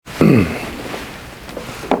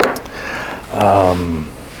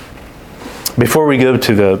Before we go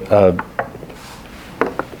to the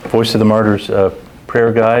Voice of the Martyrs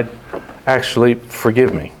prayer guide, actually,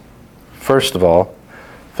 forgive me. First of all,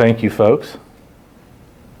 thank you, folks,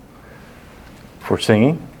 for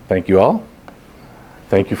singing. Thank you all.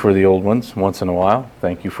 Thank you for the old ones once in a while.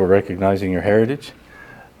 Thank you for recognizing your heritage.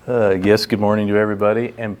 Yes, good morning to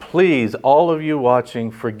everybody. And please, all of you watching,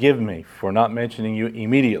 forgive me for not mentioning you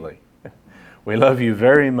immediately. We love you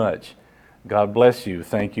very much. God bless you.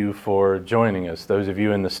 Thank you for joining us. Those of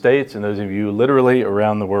you in the States and those of you literally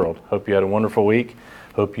around the world. Hope you had a wonderful week.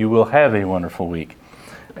 Hope you will have a wonderful week.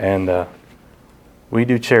 And we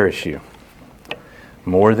do cherish you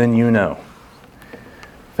more than you know.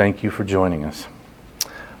 Thank you for joining us.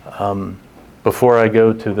 Before I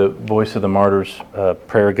go to the Voice of the Martyrs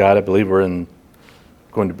prayer guide, I believe we're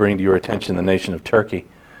going to bring to your attention the nation of Turkey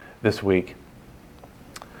this week.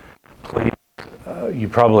 Please, you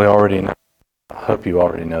probably already know, I hope you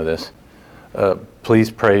already know this.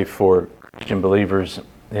 Please pray for Christian believers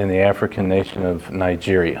in the African nation of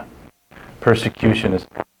Nigeria. Persecution is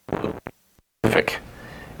horrific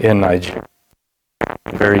in Nigeria,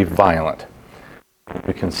 very violent.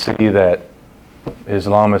 We can see that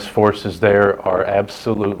Islamist forces there are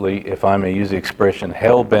absolutely, if I may use the expression,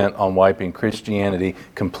 hell-bent on wiping Christianity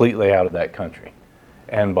completely out of that country,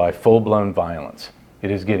 and by full-blown violence. It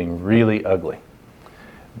is getting really ugly.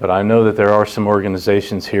 But I know that there are some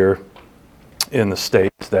organizations here in the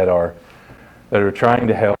States that are trying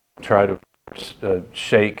to help, try to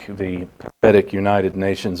shake the pathetic United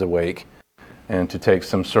Nations awake and to take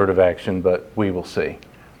some sort of action, but we will see.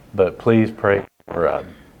 But please pray for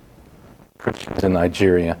Christians in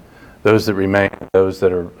Nigeria, those that remain, those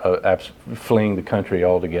that are fleeing the country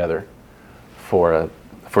altogether for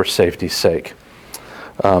safety's sake.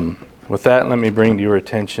 With that, let me bring to your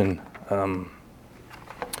attention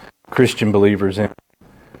Christian believers in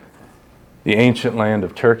the ancient land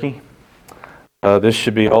of Turkey. This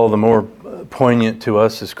should be all the more poignant to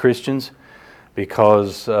us as Christians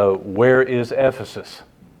because where is Ephesus?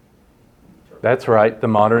 That's right, the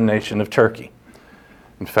modern nation of Turkey.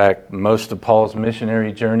 In fact, most of Paul's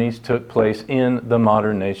missionary journeys took place in the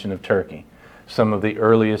modern nation of Turkey. Some of the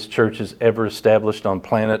earliest churches ever established on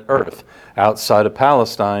planet Earth outside of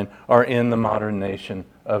Palestine are in the modern nation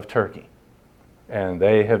of Turkey. And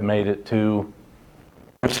they have made it to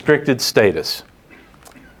restricted status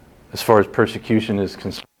as far as persecution is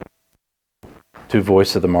concerned to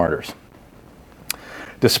Voice of the Martyrs.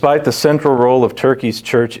 Despite the central role of Turkey's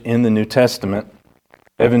church in the New Testament,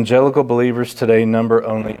 evangelical believers today number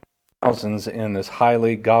only thousands in this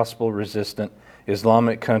highly gospel-resistant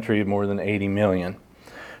Islamic country of more than 80 million.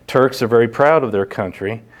 Turks are very proud of their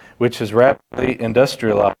country, which is rapidly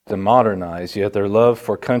industrialized and modernized, yet their love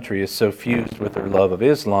for country is so fused with their love of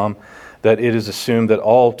Islam that it is assumed that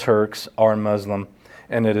all Turks are Muslim,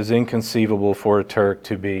 and it is inconceivable for a Turk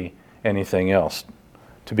to be anything else,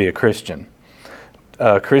 to be a Christian.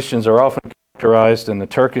 Christians are often characterized in the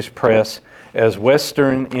Turkish press as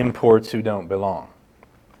Western imports who don't belong.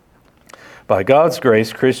 By God's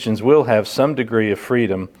grace, Christians will have some degree of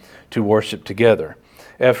freedom to worship together.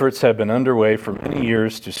 Efforts have been underway for many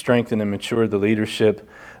years to strengthen and mature the leadership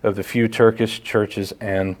of the few Turkish churches,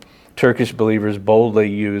 and Turkish believers boldly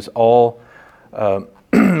use all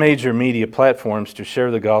major media platforms to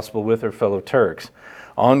share the gospel with their fellow Turks.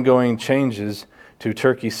 Ongoing changes to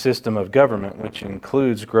Turkey's system of government, which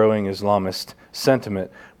includes growing Islamist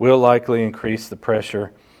sentiment, will likely increase the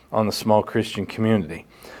pressure on the small Christian community.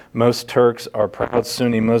 Most Turks are proud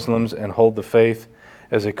Sunni Muslims and hold the faith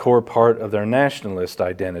as a core part of their nationalist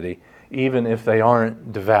identity, even if they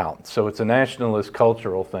aren't devout. So it's a nationalist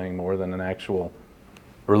cultural thing more than an actual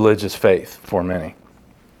religious faith for many.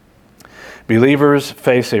 Believers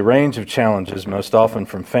face a range of challenges, most often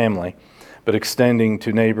from family, but extending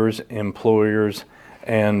to neighbors, employers,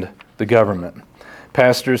 and the government.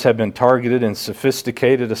 Pastors have been targeted in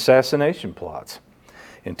sophisticated assassination plots.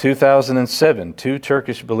 In 2007, 2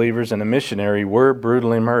 Turkish believers and a missionary were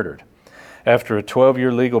brutally murdered. After a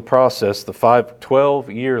 12-year legal process, the 5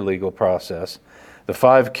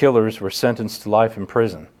 killers were sentenced to life in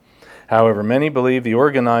prison. However, many believe the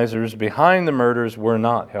organizers behind the murders were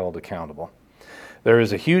not held accountable. There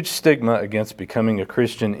is a huge stigma against becoming a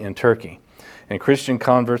Christian in Turkey, and Christian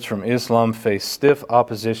converts from Islam face stiff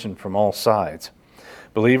opposition from all sides.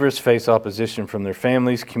 Believers face opposition from their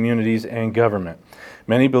families, communities, and government.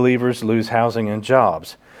 Many believers lose housing and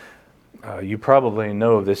jobs. You probably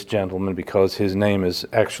know of this gentleman because his name has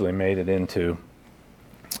actually made it into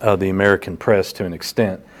the American press to an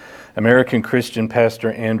extent. American Christian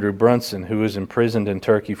pastor Andrew Brunson, who was imprisoned in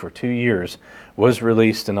Turkey for 2 years, was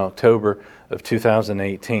released in October of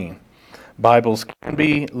 2018. Bibles can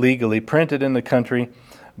be legally printed in the country,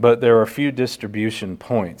 but there are few distribution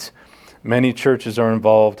points. Many churches are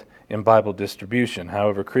involved in Bible distribution.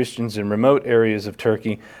 However, Christians in remote areas of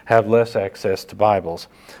Turkey have less access to Bibles.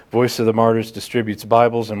 Voice of the Martyrs distributes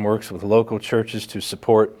Bibles and works with local churches to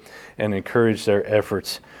support and encourage their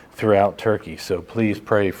efforts throughout Turkey. So please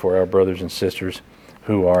pray for our brothers and sisters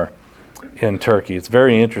who are in Turkey. It's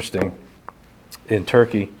very interesting. In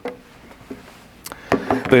Turkey,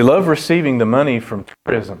 they love receiving the money from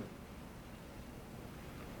tourism.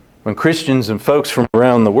 When Christians and folks from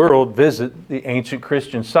around the world visit the ancient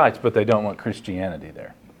Christian sites, but they don't want Christianity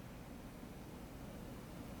there.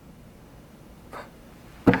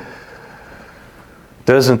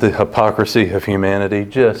 Doesn't the hypocrisy of humanity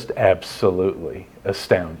just absolutely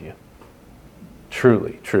astound you?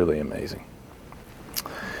 Truly, truly amazing.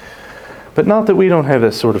 But not that we don't have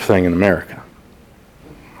that sort of thing in America.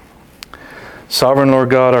 Sovereign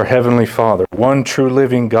Lord God, our Heavenly Father, one true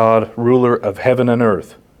living God, ruler of heaven and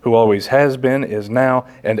earth, who always has been, is now,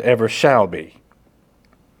 and ever shall be.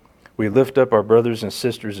 We lift up our brothers and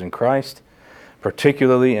sisters in Christ,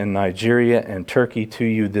 particularly in Nigeria and Turkey, to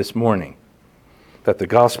you this morning, that the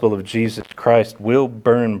gospel of Jesus Christ will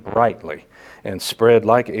burn brightly and spread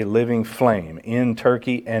like a living flame in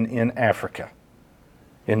Turkey and in Africa,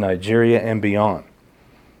 in Nigeria and beyond.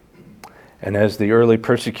 And as the early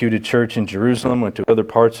persecuted church in Jerusalem went to other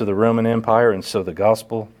parts of the Roman Empire, and so the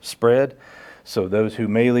gospel spread, so those who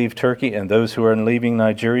may leave Turkey and those who are leaving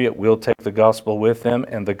Nigeria will take the gospel with them,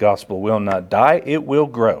 and the gospel will not die, it will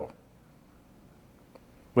grow.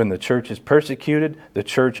 When the church is persecuted, the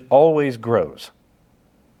church always grows.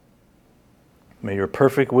 May your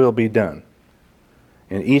perfect will be done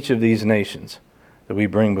in each of these nations that we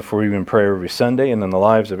bring before you in prayer every Sunday, and in the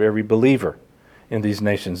lives of every believer in these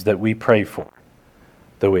nations that we pray for,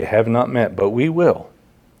 though we have not met, but we will.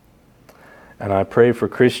 And I pray for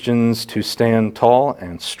Christians to stand tall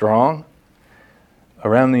and strong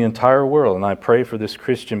around the entire world. And I pray for this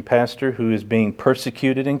Christian pastor who is being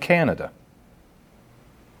persecuted in Canada,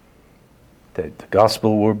 that the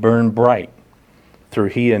gospel will burn bright through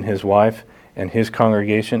he and his wife and his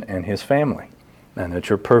congregation and his family, and that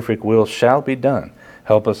your perfect will shall be done.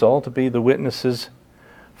 Help us all to be the witnesses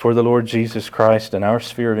for the Lord Jesus Christ in our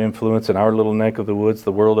sphere of influence, in our little neck of the woods,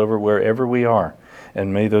 the world over, wherever we are.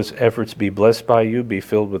 And may those efforts be blessed by you, be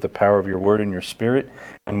filled with the power of your word and your spirit,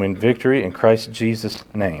 and win victory in Christ Jesus'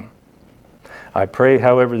 name. I pray,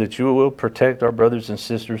 however, that you will protect our brothers and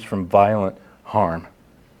sisters from violent harm.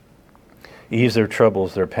 Ease their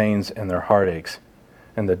troubles, their pains, and their heartaches,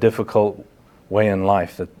 and the difficult way in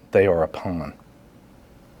life that they are upon.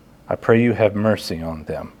 I pray you have mercy on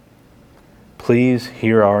them. Please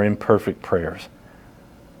hear our imperfect prayers,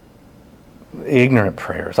 ignorant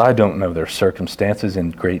prayers. I don't know their circumstances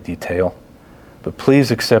in great detail, but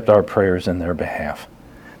please accept our prayers in their behalf,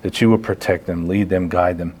 that you will protect them, lead them,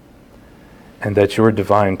 guide them, and that your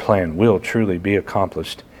divine plan will truly be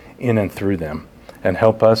accomplished in and through them, and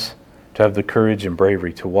help us to have the courage and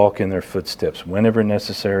bravery to walk in their footsteps whenever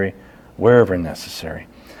necessary, wherever necessary.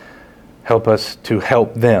 Help us to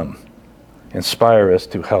help them, inspire us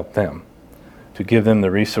to help them, to give them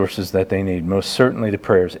the resources that they need, most certainly the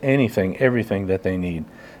prayers, anything, everything that they need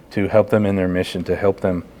to help them in their mission, to help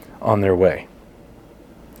them on their way.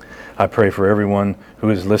 I pray for everyone who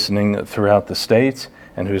is listening throughout the States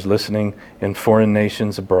and who is listening in foreign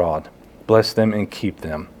nations abroad. Bless them and keep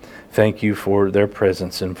them. Thank you for their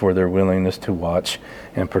presence and for their willingness to watch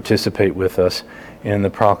and participate with us in the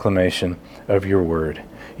proclamation of your word.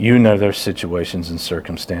 You know their situations and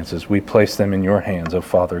circumstances. We place them in your hands, O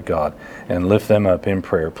Father God, and lift them up in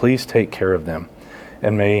prayer. Please take care of them,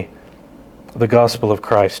 and may the gospel of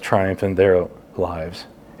Christ triumph in their lives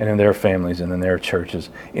and in their families and in their churches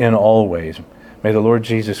in all ways. May the Lord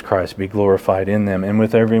Jesus Christ be glorified in them and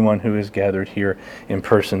with everyone who is gathered here in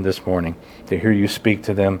person this morning to hear you speak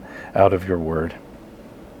to them out of your word.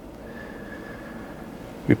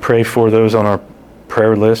 We pray for those on our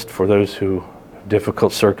prayer list, for those who have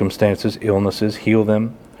difficult circumstances, illnesses. Heal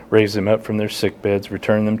them, raise them up from their sick beds,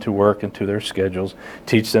 return them to work and to their schedules.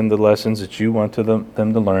 Teach them the lessons that you want them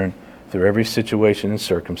to learn through every situation and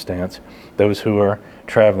circumstance. Those who are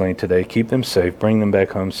traveling today, keep them safe, bring them back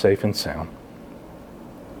home safe and sound.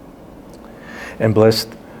 And bless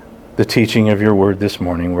the teaching of your word this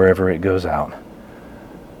morning wherever it goes out,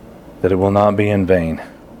 that it will not be in vain,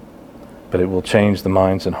 but it will change the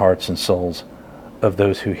minds and hearts and souls of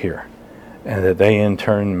those who hear, and that they in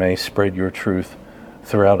turn may spread your truth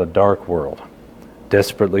throughout a dark world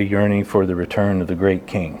desperately yearning for the return of the great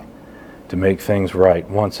King to make things right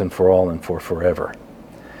once and for all and for forever.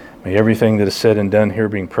 May everything that is said and done here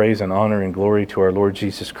bring praise and honor and glory to our Lord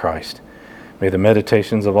Jesus Christ. May the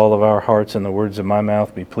meditations of all of our hearts and the words of my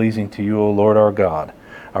mouth be pleasing to you, O Lord our God,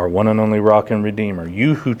 our one and only rock and redeemer,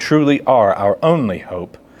 you who truly are our only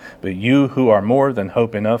hope, but you who are more than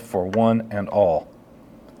hope enough for one and all.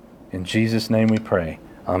 In Jesus' name we pray.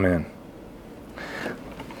 Amen.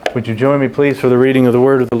 Would you join me, please, for the reading of the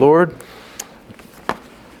word of the Lord?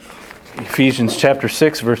 Ephesians chapter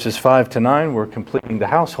 6, verses 5 to 9. We're completing the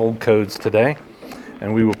household codes today,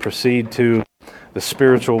 and we will proceed to the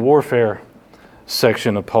spiritual warfare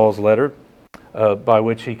section of Paul's letter, by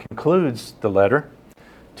which he concludes the letter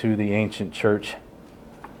to the ancient church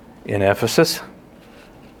in Ephesus.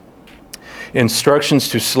 Instructions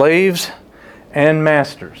to slaves and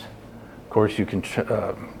masters. Of course, you can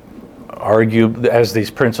argue as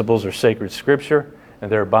these principles are sacred scripture,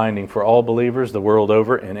 and they're binding for all believers the world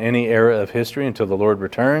over in any era of history until the Lord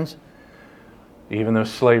returns. Even though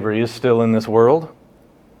slavery is still in this world,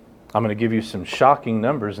 I'm going to give you some shocking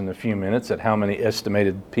numbers in a few minutes at how many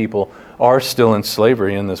estimated people are still in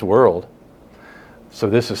slavery in this world. So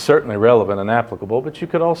this is certainly relevant and applicable, but you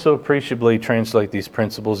could also appreciably translate these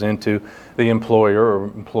principles into the employer or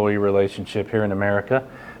employee relationship here in America.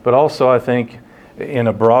 But also, I think, in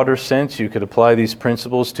a broader sense, you could apply these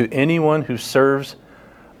principles to anyone who serves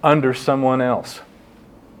under someone else,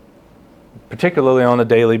 particularly on a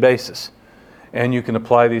daily basis. And you can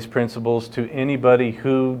apply these principles to anybody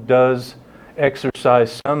who does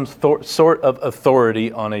exercise some sort of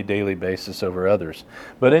authority on a daily basis over others.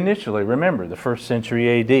 But initially, remember, the 1st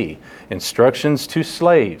century AD, instructions to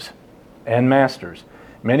slaves and masters.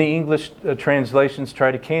 Many English translations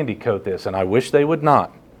try to candy coat this, and I wish they would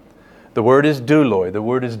not. The word is douloi, the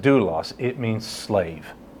word is doulos. It means slave.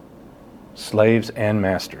 Slaves and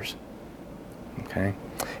masters. Okay?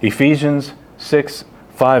 Ephesians 6,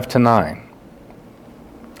 5 to 9.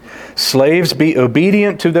 Slaves, be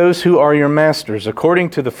obedient to those who are your masters, according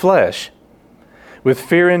to the flesh, with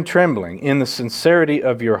fear and trembling, in the sincerity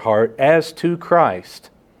of your heart, as to Christ,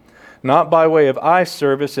 not by way of eye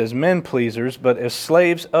service as men pleasers, but as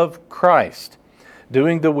slaves of Christ,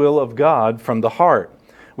 doing the will of God from the heart.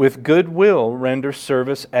 With good will render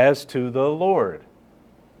service as to the Lord,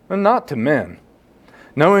 and not to men,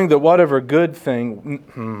 knowing that whatever good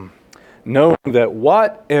thing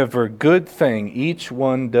each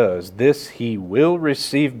one does, this he will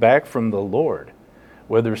receive back from the Lord,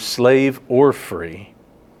 whether slave or free.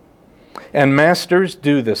 And masters,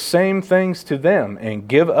 do the same things to them, and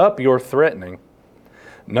give up your threatening,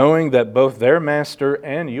 knowing that both their master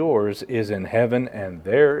and yours is in heaven, and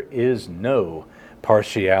there is no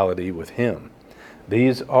partiality with him.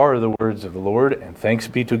 These are the words of the Lord, and thanks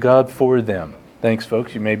be to God for them. Thanks,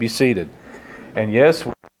 folks. You may be seated. And yes,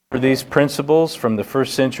 these principles from the 1st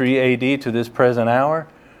century AD to this present hour,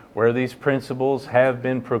 where these principles have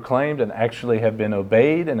been proclaimed and actually have been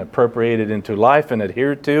obeyed and appropriated into life and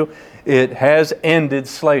adhered to, it has ended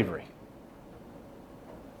slavery.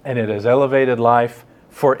 And it has elevated life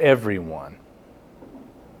for everyone.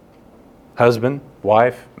 Husband,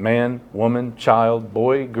 wife, man, woman, child,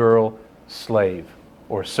 boy, girl, slave,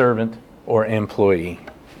 or servant, or employee.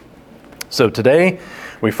 So today,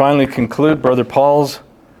 we finally conclude Brother Paul's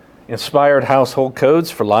inspired household codes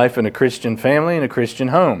for life in a Christian family and a Christian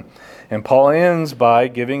home. And Paul ends by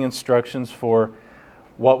giving instructions for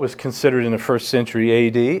what was considered in the 1st century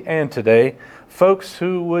AD and today, folks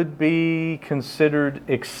who would be considered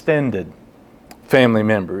extended family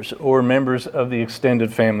members or members of the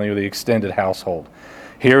extended family or the extended household.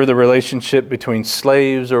 Here, the relationship between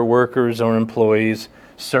slaves or workers or employees,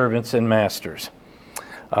 servants and masters.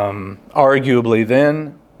 Arguably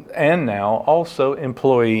then and now also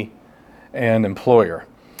employee and employer.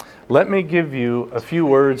 Let me give you a few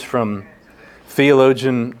words from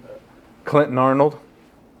theologian Clinton Arnold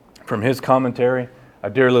from his commentary. I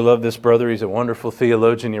dearly love this brother. He's a wonderful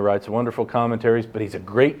theologian. He writes wonderful commentaries, but he's a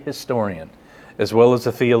great historian as well as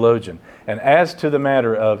a theologian. And as to the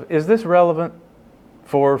matter of, is this relevant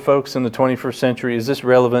for folks in the 21st century? Is this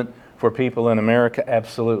relevant for people in America?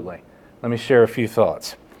 Absolutely. Let me share a few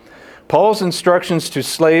thoughts. Paul's instructions to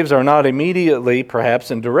slaves are not immediately,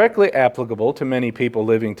 perhaps, and directly applicable to many people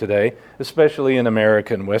living today, especially in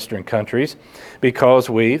America and Western countries, because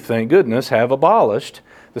we, thank goodness, have abolished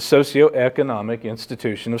the socioeconomic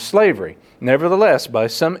institution of slavery. Nevertheless, by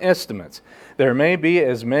some estimates, there may be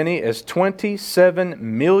as many as 27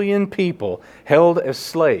 million people held as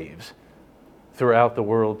slaves throughout the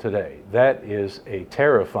world today. That is a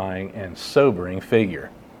terrifying and sobering figure.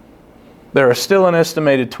 There are still an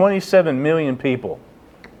estimated 27 million people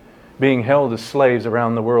being held as slaves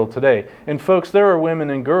around the world today. And folks, there are women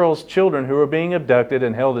and girls, children who are being abducted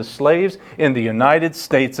and held as slaves in the United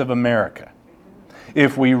States of America.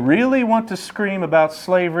 If we really want to scream about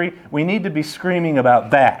slavery, we need to be screaming about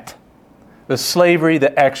that. The slavery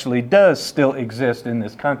that actually does still exist in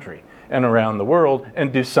this country and around the world,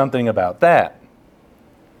 and do something about that.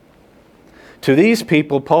 To these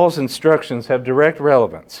people, Paul's instructions have direct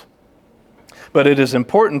relevance. But it is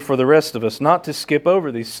important for the rest of us not to skip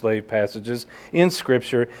over these slave passages in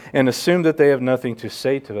Scripture and assume that they have nothing to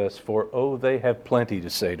say to us, for, oh, they have plenty to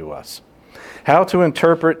say to us. How to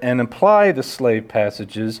interpret and apply the slave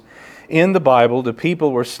passages in the Bible to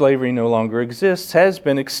people where slavery no longer exists has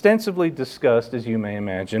been extensively discussed, as you may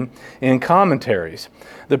imagine, in commentaries.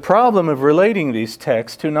 The problem of relating these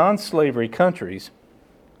texts to non-slavery countries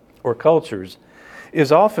or cultures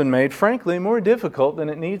is often made, frankly, more difficult than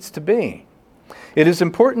it needs to be. It is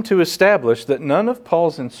important to establish that none of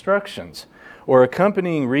Paul's instructions or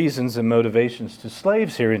accompanying reasons and motivations to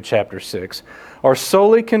slaves here in chapter 6 are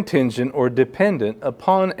solely contingent or dependent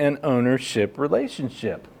upon an ownership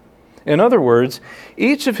relationship. In other words,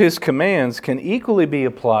 each of his commands can equally be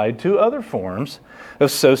applied to other forms of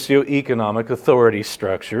socioeconomic authority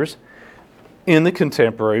structures in the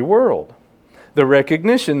contemporary world. The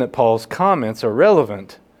recognition that Paul's comments are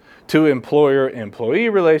relevant to employer-employee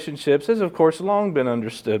relationships has, of course, long been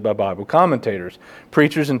understood by Bible commentators,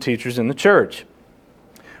 preachers, and teachers in the church.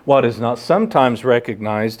 What is not sometimes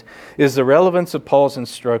recognized is the relevance of Paul's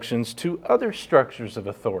instructions to other structures of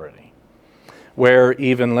authority, where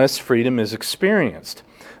even less freedom is experienced,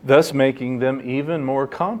 thus making them even more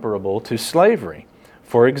comparable to slavery.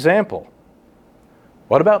 For example,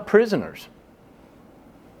 what about prisoners?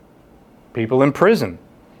 People in prison,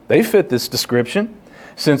 they fit this description,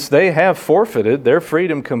 since they have forfeited their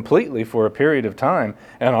freedom completely for a period of time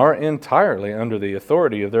and are entirely under the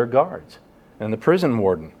authority of their guards and the prison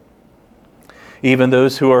warden. Even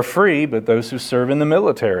those who are free, but those who serve in the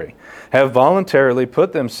military, have voluntarily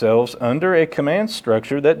put themselves under a command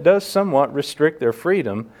structure that does somewhat restrict their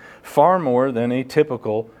freedom far more than a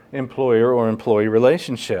typical employer or employee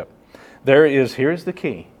relationship. Here's the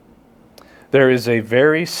key. There is a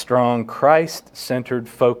very strong Christ-centered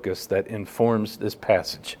focus that informs this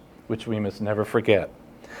passage, which we must never forget.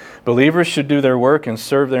 Believers should do their work and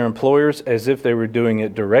serve their employers as if they were doing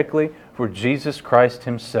it directly for Jesus Christ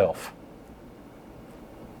Himself.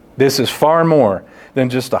 This is far more than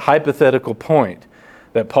just a hypothetical point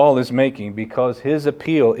that Paul is making, because his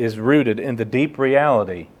appeal is rooted in the deep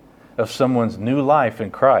reality of someone's new life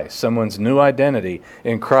in Christ, someone's new identity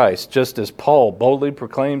in Christ, just as Paul boldly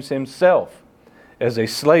proclaims himself as a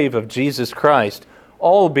slave of Jesus Christ.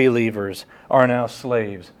 All believers are now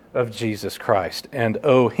slaves of Jesus Christ and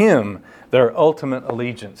owe Him their ultimate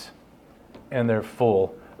allegiance and their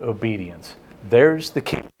full obedience. There's the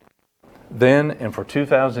key. Then and for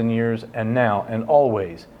 2,000 years and now and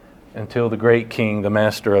always, until the great King, the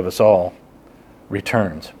Master of us all,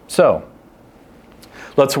 returns. So,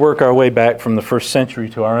 let's work our way back from the first century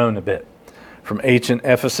to our own a bit, from ancient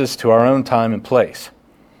Ephesus to our own time and place,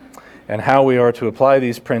 and how we are to apply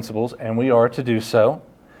these principles, and we are to do so,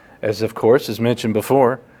 as of course, as mentioned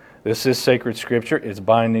before, this is sacred Scripture. It's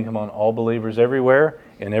binding upon all believers everywhere,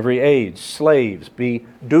 in every age. Slaves, be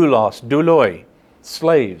doulos, douloi,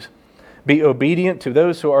 slaves. Be obedient to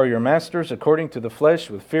those who are your masters according to the flesh,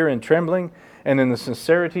 with fear and trembling, and in the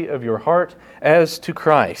sincerity of your heart, as to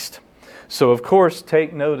Christ. So, of course,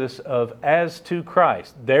 take notice of as to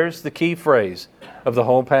Christ. There's the key phrase of the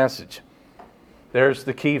whole passage. There's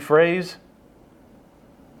the key phrase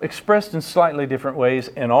expressed in slightly different ways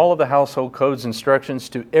in all of the household codes instructions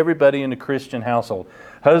to everybody in a Christian household.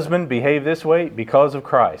 Husband, behave this way because of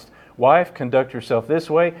Christ. Wife, conduct yourself this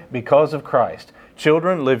way because of Christ.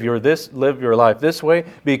 Children, live your life this way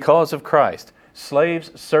because of Christ.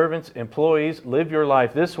 Slaves, servants, employees, live your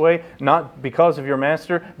life this way, not because of your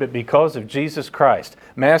master, but because of Jesus Christ.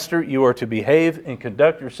 Master, you are to behave and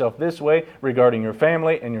conduct yourself this way regarding your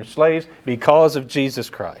family and your slaves because of Jesus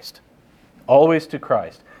Christ. Always to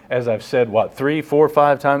Christ. As I've said, 3, 4,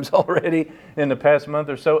 5 times already in the past month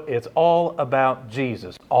or so, it's all about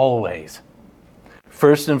Jesus, always.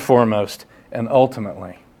 First and foremost, and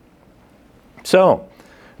ultimately. So,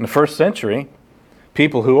 in the first century,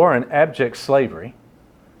 people who are in abject slavery,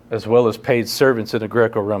 as well as paid servants in a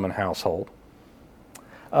Greco-Roman household,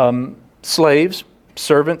 slaves,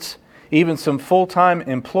 servants, even some full-time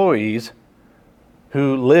employees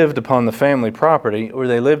who lived upon the family property or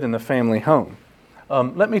they lived in the family home.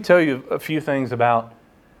 Let me tell you a few things about,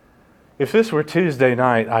 if this were Tuesday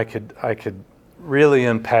night, I could really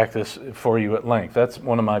unpack this for you at length. That's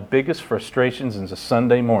one of my biggest frustrations in a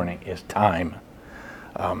Sunday morning is time.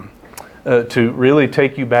 To really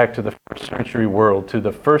take you back to the first century world, to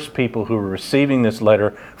the first people who were receiving this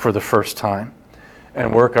letter for the first time,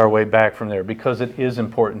 and work our way back from there, because it is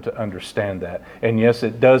important to understand that. And yes,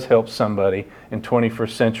 it does help somebody in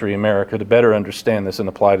 21st century America to better understand this and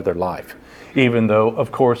apply to their life, even though,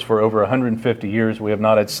 of course, for over 150 years we have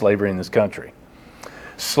not had slavery in this country.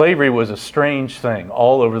 Slavery was a strange thing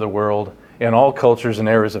all over the world, in all cultures and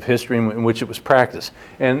eras of history in which it was practiced.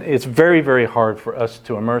 And it's very, very hard for us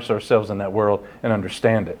to immerse ourselves in that world and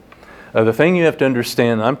understand it. The thing you have to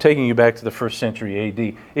understand, I'm taking you back to the first century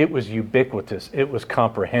AD, it was ubiquitous, it was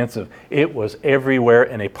comprehensive, it was everywhere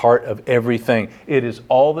and a part of everything. It is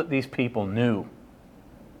all that these people knew.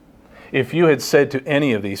 If you had said to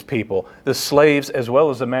any of these people, the slaves as well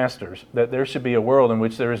as the masters, that there should be a world in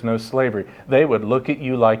which there is no slavery, they would look at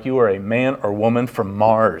you like you are a man or woman from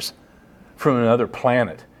Mars, from another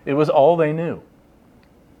planet. It was all they knew.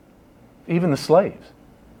 Even the slaves.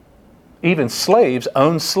 Even slaves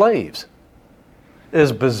own slaves.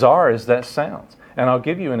 As bizarre as that sounds. And I'll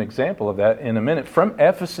give you an example of that in a minute from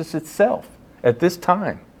Ephesus itself at this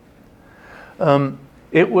time.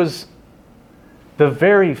 It was the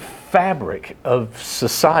very fabric of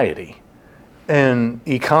society and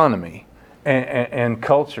economy and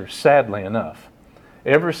culture, sadly enough.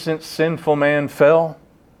 Ever since sinful man fell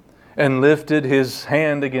and lifted his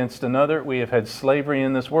hand against another, we have had slavery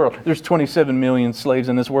in this world. There's 27 million slaves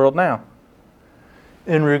in this world now.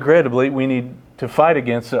 And regrettably, we need to fight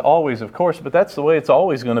against it always, of course, but that's the way it's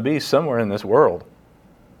always going to be somewhere in this world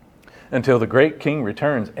until the great King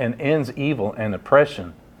returns and ends evil and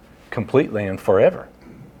oppression completely and forever.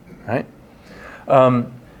 Right?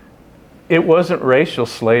 It wasn't racial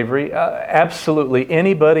slavery. Absolutely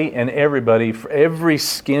anybody and everybody, for every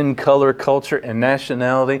skin color, culture, and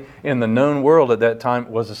nationality in the known world at that time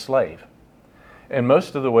was a slave. And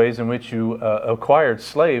most of the ways in which you acquired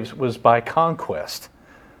slaves was by conquest.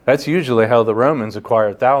 That's usually how the Romans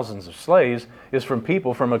acquired thousands of slaves, is from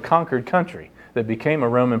people from a conquered country that became a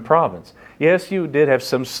Roman province. Yes, you did have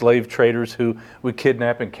some slave traders who would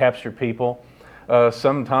kidnap and capture people.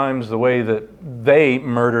 Sometimes the way that they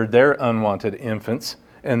murdered their unwanted infants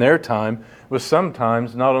in their time was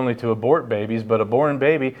sometimes not only to abort babies, but a born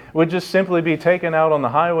baby would just simply be taken out on the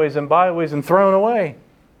highways and byways and thrown away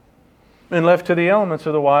and left to the elements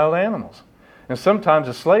of the wild animals. And sometimes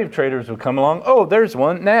the slave traders would come along, oh, there's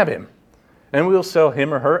one, nab him, and we'll sell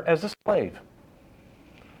him or her as a slave.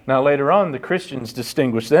 Now later on, the Christians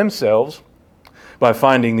distinguished themselves by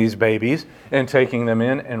finding these babies and taking them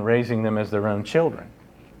in and raising them as their own children.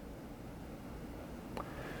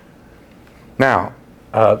 Now,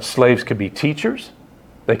 slaves could be teachers,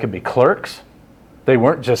 they could be clerks, they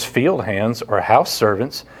weren't just field hands or house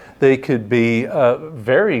servants, they could be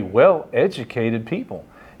very well-educated people.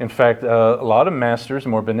 In fact, a lot of masters,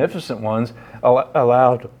 more beneficent ones,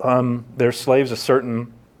 allowed their slaves a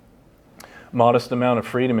certain modest amount of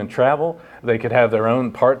freedom in travel. They could have their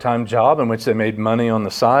own part-time job in which they made money on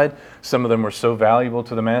the side. Some of them were so valuable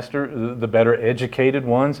to the master, the better educated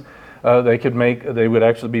ones, they would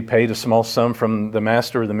actually be paid a small sum from the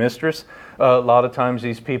master or the mistress. A lot of times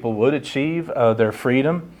these people would achieve their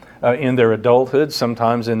freedom in their adulthood,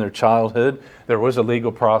 sometimes in their childhood. There was a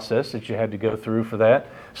legal process that you had to go through for that.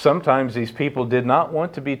 Sometimes these people did not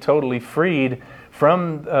want to be totally freed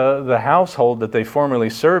from the household that they formerly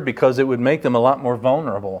served because it would make them a lot more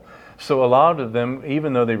vulnerable. So a lot of them,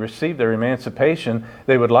 even though they received their emancipation,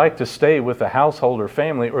 they would like to stay with the household or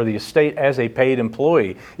family or the estate as a paid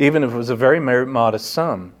employee, even if it was a very modest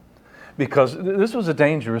sum. Because this was a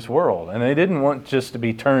dangerous world, and they didn't want just to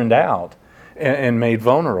be turned out and made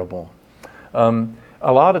vulnerable.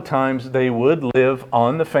 A lot of times they would live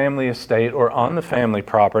on the family estate or on the family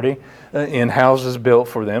property in houses built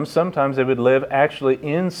for them. Sometimes they would live actually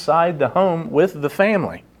inside the home with the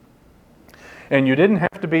family. And you didn't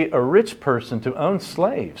have to be a rich person to own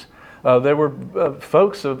slaves. There were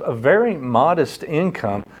folks of a very modest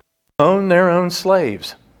income who owned their own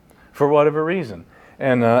slaves for whatever reason.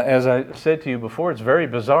 And as I said to you before, it's very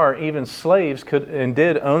bizarre. Even slaves could and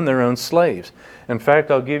did own their own slaves. In fact,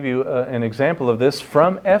 I'll give you an example of this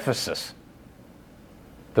from Ephesus.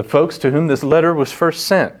 The folks to whom this letter was first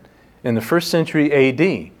sent in the first century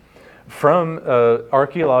AD. From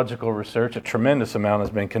archaeological research, a tremendous amount has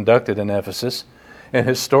been conducted in Ephesus, and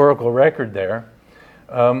historical record there.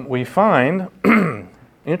 We find,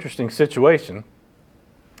 interesting situation.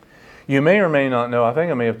 You may or may not know, I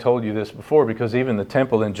think I may have told you this before, because even the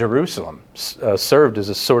temple in Jerusalem served as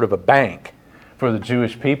a sort of a bank for the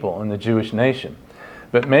Jewish people and the Jewish nation.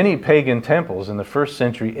 But many pagan temples in the 1st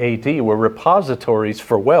century AD were repositories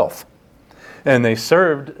for wealth. And they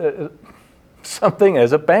served something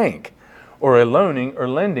as a bank or a loaning or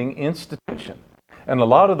lending institution. And a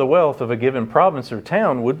lot of the wealth of a given province or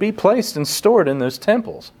town would be placed and stored in those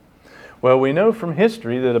temples. Well, we know from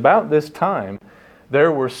history that about this time,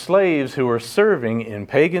 there were slaves who were serving in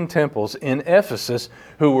pagan temples in Ephesus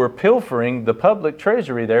who were pilfering the public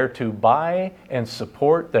treasury there to buy and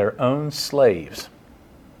support their own slaves.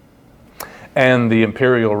 And the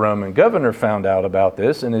imperial Roman governor found out about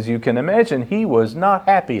this, and as you can imagine, he was not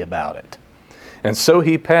happy about it. And so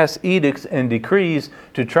he passed edicts and decrees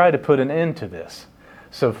to try to put an end to this.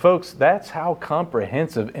 So folks, that's how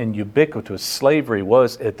comprehensive and ubiquitous slavery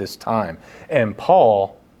was at this time. And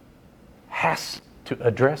Paul has to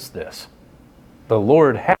address this. The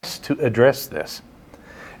Lord has to address this.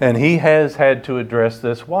 And he has had to address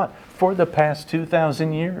this, what? For the past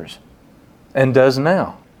 2,000 years. And does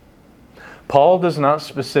now. Paul does not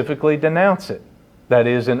specifically denounce it. That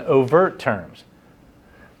is, in overt terms.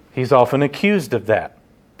 He's often accused of that.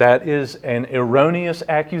 That is an erroneous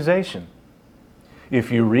accusation.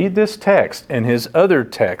 If you read this text and his other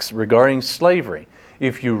texts regarding slavery,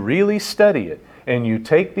 if you really study it and you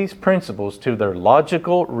take these principles to their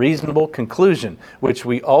logical, reasonable conclusion, which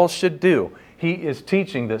we all should do, he is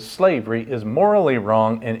teaching that slavery is morally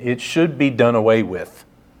wrong and it should be done away with.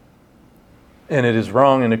 And it is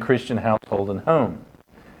wrong in a Christian household and home.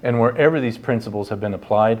 And wherever these principles have been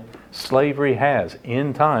applied, slavery has,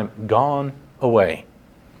 in time, gone away.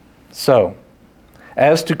 So,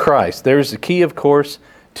 as to Christ, there is the key, of course,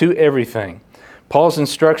 to everything. Paul's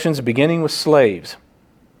instructions, beginning with slaves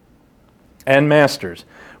and masters,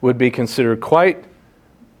 would be considered quite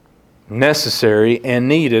necessary and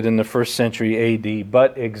needed in the 1st century AD.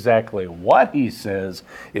 But exactly what he says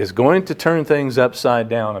is going to turn things upside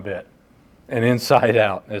down a bit and inside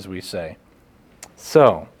out, as we say.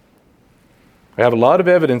 So, we have a lot of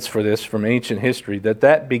evidence for this from ancient history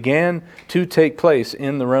that began to take place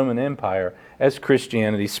in the Roman Empire as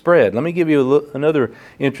Christianity spread. Let me give you another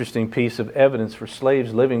interesting piece of evidence for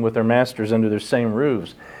slaves living with their masters under their same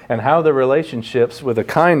roofs and how the relationships with a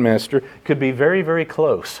kind master could be very, very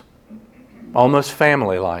close, almost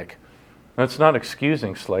family-like. That's not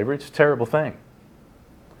excusing slavery. It's a terrible thing.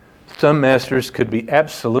 Some masters could be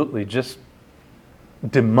absolutely just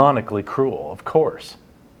demonically cruel, of course.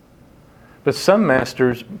 But some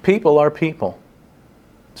masters, people are people.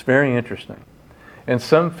 It's very interesting. And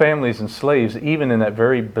some families and slaves, even in that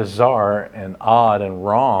very bizarre and odd and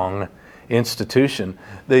wrong institution,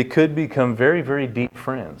 they could become very, very deep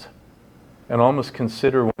friends and almost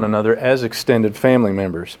consider one another as extended family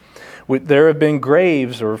members. There have been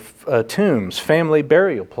graves or tombs, family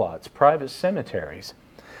burial plots, private cemeteries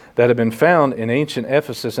that have been found in ancient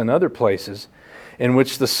Ephesus and other places in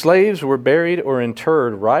which the slaves were buried or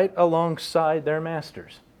interred right alongside their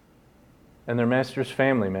masters and their masters'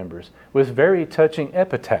 family members with very touching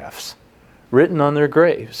epitaphs written on their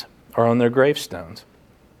graves or on their gravestones.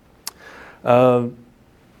 You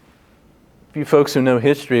folks who know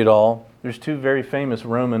history at all, there's two very famous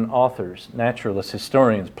Roman authors, naturalists,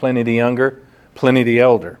 historians, Pliny the Younger, Pliny the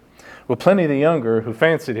Elder. Well, Pliny the Younger, who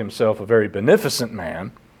fancied himself a very beneficent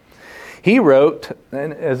man, he wrote,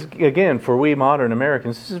 and as again, for we modern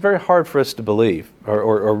Americans, this is very hard for us to believe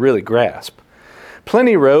or really grasp.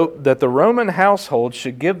 Pliny wrote that the Roman household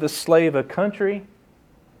should give the slave a country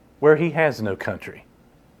where he has no country.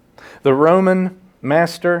 The Roman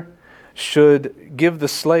master should give the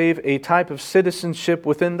slave a type of citizenship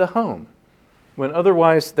within the home, when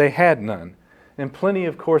otherwise they had none. And Pliny,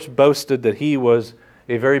 of course, boasted that he was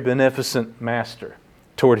a very beneficent master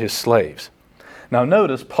toward his slaves. Now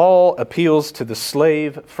notice, Paul appeals to the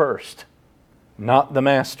slave first, not the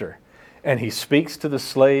master. And he speaks to the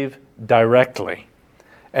slave directly.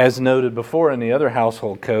 As noted before in the other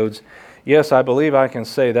household codes, yes, I believe I can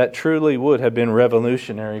say that truly would have been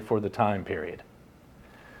revolutionary for the time period.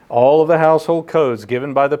 All of the household codes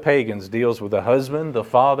given by the pagans deals with the husband, the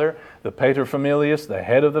father, the paterfamilias, the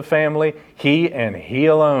head of the family, he and he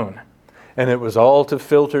alone. And it was all to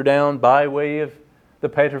filter down by way of the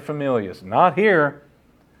paterfamilias. Not here.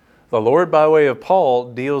 The Lord, by way of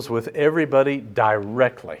Paul, deals with everybody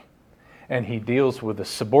directly. And he deals with the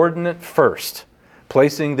subordinate first,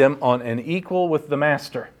 placing them on an equal with the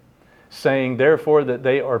master, saying, therefore, that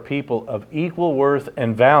they are people of equal worth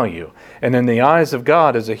and value. And in the eyes of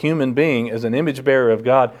God, as a human being, as an image bearer of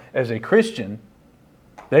God, as a Christian,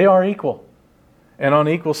 they are equal and on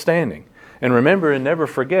equal standing. And remember and never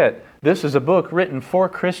forget, this is a book written for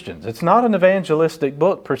Christians. It's not an evangelistic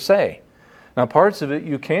book per se. Now, parts of it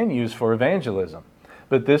you can use for evangelism.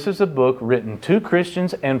 but this is a book written to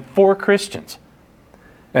Christians and for Christians,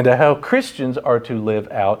 and to how Christians are to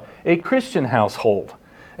live out a Christian household,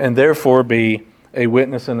 and therefore be a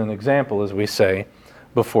witness and an example, as we say,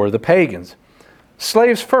 before the pagans.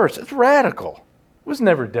 Slaves first. It's radical. It was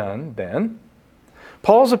never done then.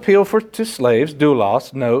 Paul's appeal to slaves,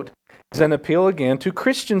 doulos, note, is an appeal again to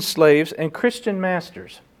Christian slaves and Christian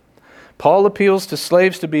masters. Paul appeals to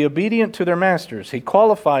slaves to be obedient to their masters. He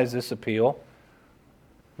qualifies this appeal.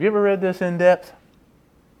 Have you ever read this in depth?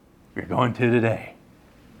 You're going to today.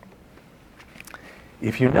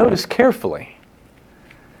 If you notice carefully,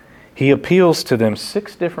 he appeals to them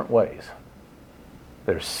 6 different ways.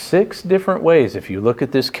 There's 6 different ways, if you look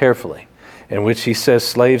at this carefully, in which he says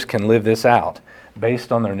slaves can live this out,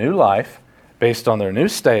 based on their new life, based on their new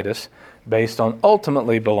status, based on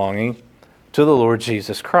ultimately belonging to the Lord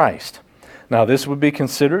Jesus Christ. Now, this would be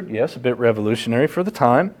considered, yes, a bit revolutionary for the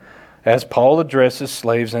time, as Paul addresses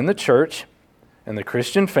slaves in the church and the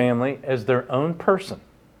Christian family as their own person.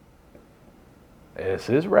 This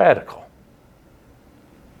is radical.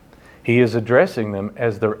 He is addressing them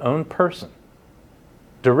as their own person,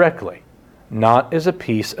 directly, not as a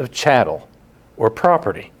piece of chattel or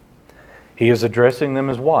property. He is addressing them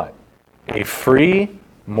as what? A free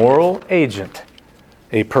moral agent,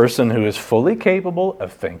 a person who is fully capable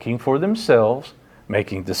of thinking for themselves,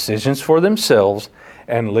 making decisions for themselves,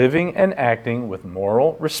 and living and acting with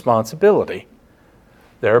moral responsibility.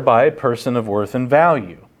 Thereby a person of worth and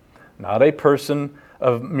value, not a person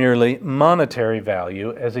of merely monetary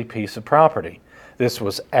value as a piece of property. This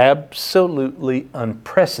was absolutely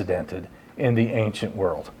unprecedented in the ancient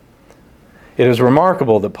world. It is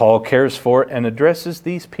remarkable that Paul cares for and addresses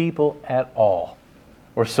these people at all,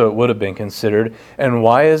 or so it would have been considered. And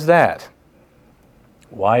why is that?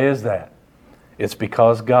 Why is that? It's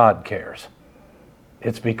because God cares.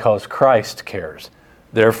 It's because Christ cares.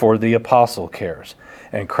 Therefore, the apostle cares.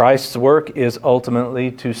 And Christ's work is ultimately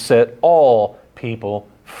to set all people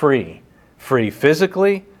free. Free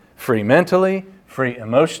physically, free mentally, free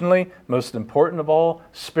emotionally, most important of all,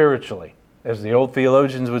 spiritually. As the old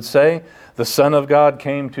theologians would say, the Son of God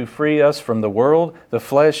came to free us from the world, the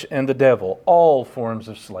flesh, and the devil, all forms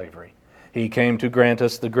of slavery. He came to grant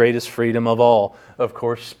us the greatest freedom of all, of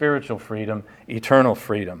course, spiritual freedom, eternal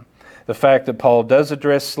freedom. The fact that Paul does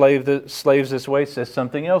address slaves this way says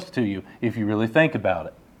something else to you, if you really think about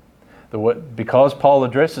it. Because Paul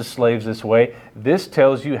addresses slaves this way, this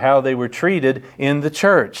tells you how they were treated in the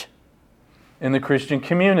church, in the Christian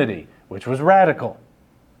community, which was radical,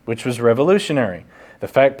 which was revolutionary. The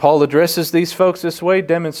fact Paul addresses these folks this way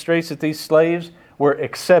demonstrates that these slaves were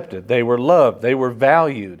accepted, they were loved, they were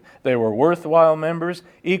valued, they were worthwhile members,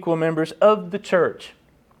 equal members of the church,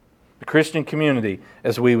 the Christian community,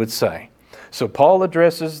 as we would say. So Paul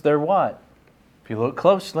addresses their what? If you look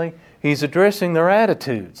closely, he's addressing their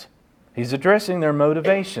attitudes. He's addressing their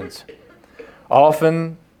motivations.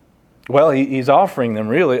 Often, he's offering them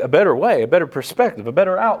really a better way, a better perspective, a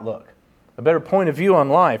better outlook, a better point of view on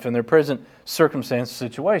life and their present circumstance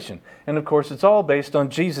situation. And of course, it's all based on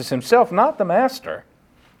Jesus himself, not the master.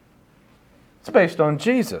 It's based on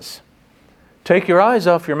Jesus. Take your eyes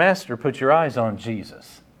off your master, put your eyes on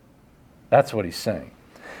Jesus. That's what he's saying.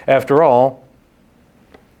 After all,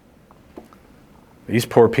 these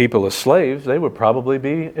poor people as slaves, they would probably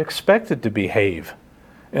be expected to behave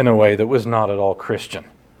in a way that was not at all Christian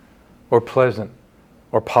or pleasant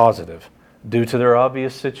or positive due to their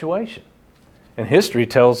obvious situation. And history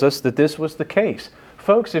tells us that this was the case.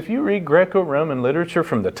 Folks, if you read Greco-Roman literature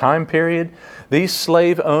from the time period, these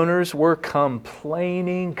slave owners were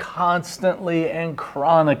complaining constantly and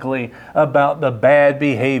chronically about the bad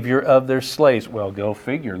behavior of their slaves. Well, go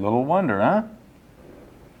figure. Little wonder, huh?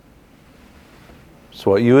 It's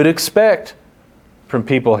what you would expect from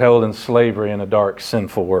people held in slavery in a dark,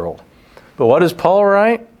 sinful world. But what does Paul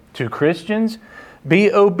write to Christians?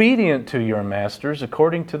 Be obedient to your masters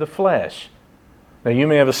according to the flesh. Now, you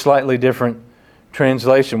may have a slightly different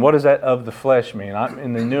translation. What does that of the flesh mean?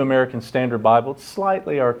 In the New American Standard Bible, it's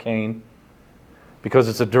slightly arcane because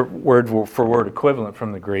it's a word for word equivalent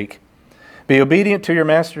from the Greek. Be obedient to your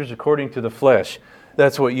masters according to the flesh.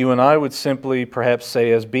 That's what you and I would simply perhaps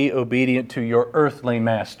say as be obedient to your earthly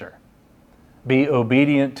master. Be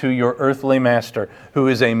obedient to your earthly master, who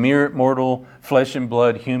is a mere mortal, flesh and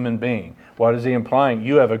blood human being. What is he implying?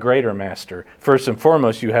 You have a greater master. First and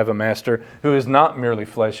foremost, you have a master who is not merely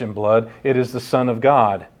flesh and blood. It is the Son of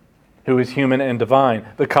God, who is human and divine,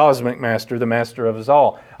 the cosmic master, the master of us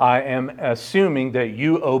all. I am assuming that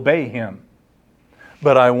you obey him.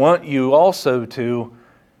 But I want you also to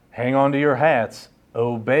hang on to your hats.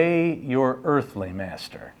 Obey your earthly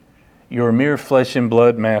master. your mere flesh and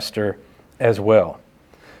blood master as well.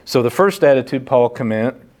 So the first attitude Paul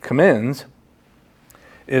commends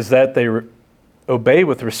is that they obey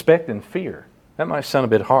with respect and fear. That might sound a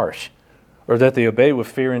bit harsh. Or that they obey with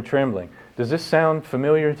fear and trembling. Does this sound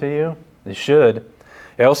familiar to you? It should.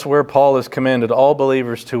 Elsewhere, Paul has commanded all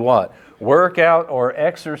believers to what? Work out or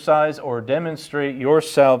exercise or demonstrate your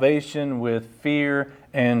salvation with fear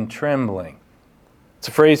and trembling. It's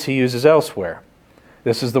a phrase he uses elsewhere.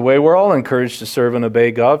 This is the way we're all encouraged to serve and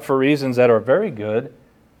obey God for reasons that are very good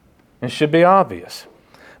and should be obvious.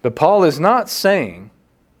 But Paul is not saying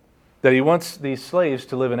that he wants these slaves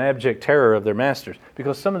to live in abject terror of their masters,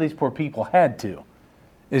 because some of these poor people had to,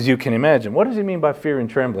 as you can imagine. What does he mean by fear and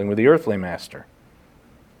trembling with the earthly master?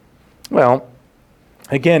 Well,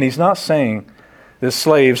 again, he's not saying that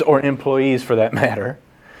slaves, or employees for that matter,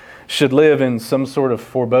 should live in some sort of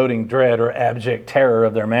foreboding dread or abject terror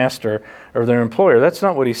of their master or their employer. That's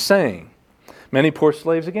not what he's saying. Many poor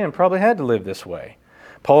slaves, again, probably had to live this way.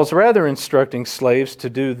 Paul's rather instructing slaves to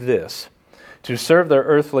do this, to serve their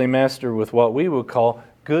earthly master with what we would call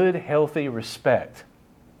good, healthy respect.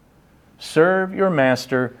 Serve your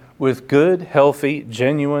master with good, healthy,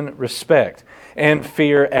 genuine respect, and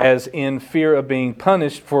fear, as in fear of being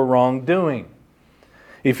punished for wrongdoing.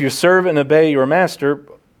 If you serve and obey your master,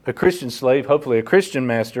 a Christian slave, hopefully a Christian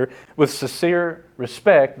master, with sincere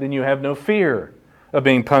respect, then you have no fear of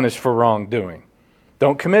being punished for wrongdoing.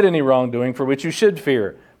 Don't commit any wrongdoing for which you should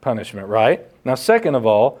fear punishment, right? Now, second of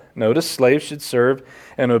all, notice slaves should serve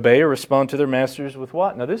and obey or respond to their masters with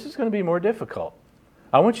what? Now, this is going to be more difficult.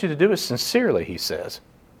 I want you to do it sincerely, he says.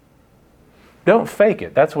 Don't fake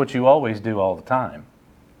it. That's what you always do all the time.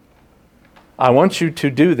 I want you to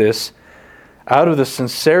do this out of the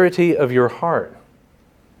sincerity of your heart.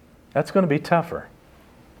 That's going to be tougher.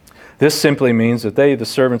 This simply means that they, the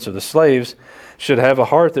servants of the slaves, should have a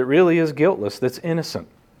heart that really is guiltless, that's innocent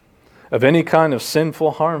of any kind of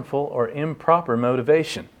sinful, harmful, or improper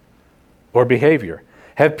motivation or behavior.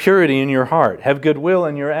 Have purity in your heart. Have goodwill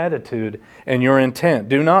in your attitude and your intent.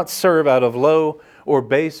 Do not serve out of low or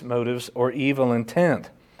base motives or evil intent.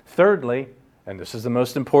 Thirdly, and this is the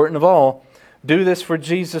most important of all, do this for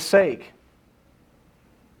Jesus' sake.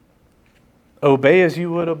 Obey as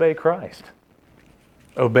you would obey Christ.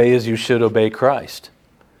 Obey as you should obey Christ.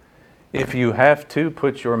 If you have to,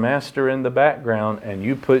 put your master in the background and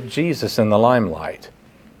you put Jesus in the limelight.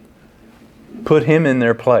 Put Him in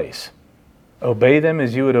their place. Obey them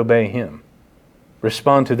as you would obey Him.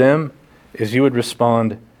 Respond to them as you would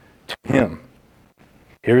respond to Him.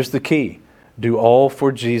 Here's the key. Do all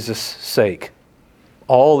for Jesus' sake.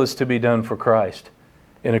 All is to be done for Christ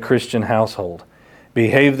in a Christian household.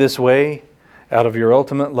 Behave this way out of your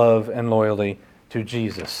ultimate love and loyalty to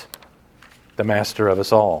Jesus, the master of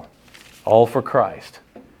us all. All for Christ.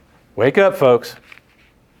 Wake up, folks.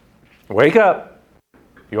 Wake up.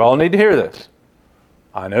 You all need to hear this.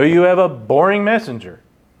 I know you have a boring messenger,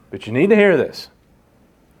 but you need to hear this.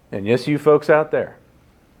 And yes, you folks out there.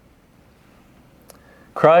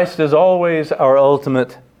 Christ is always our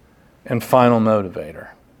ultimate and final motivator.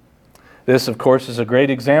 This, of course, is a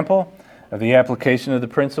great example of the application of the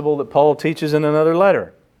principle that Paul teaches in another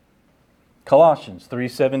letter. Colossians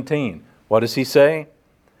 3:17. What does he say?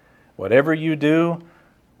 Whatever you do,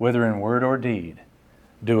 whether in word or deed,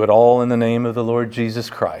 do it all in the name of the Lord Jesus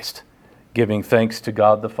Christ, giving thanks to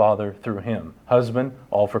God the Father through Him. Husband,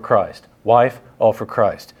 all for Christ. Wife, all for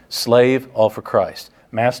Christ. Slave, all for Christ.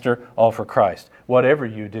 Master, all for Christ. Whatever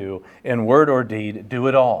you do, in word or deed, do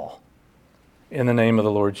it all in the name of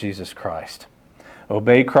the Lord Jesus Christ.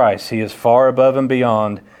 Obey Christ. He is far above and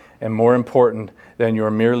beyond and more important than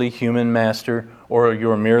your merely human master or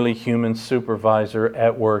your merely human supervisor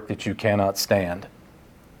at work that you cannot stand.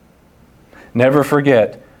 Never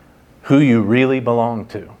forget who you really belong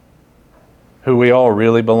to. Who we all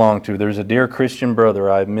really belong to. There's a dear Christian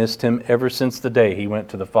brother. I've missed him ever since the day he went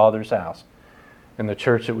to the Father's house in the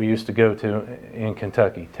church that we used to go to in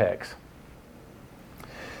Kentucky, Tex.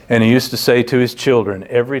 And he used to say to his children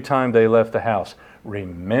every time they left the house,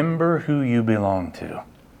 remember who you belong to.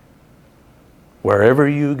 Wherever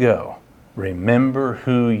you go, remember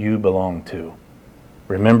who you belong to.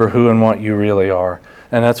 Remember who and what you really are.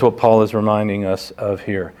 And that's what Paul is reminding us of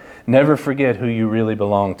here. Never forget who you really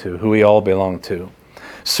belong to, who we all belong to.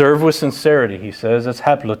 Serve with sincerity, he says. It's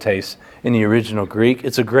haplotes in the original Greek.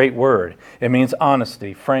 It's a great word. It means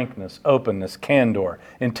honesty, frankness, openness, candor,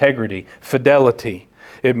 integrity, fidelity.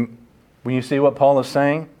 When you see what Paul is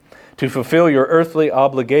saying? To fulfill your earthly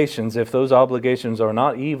obligations, if those obligations are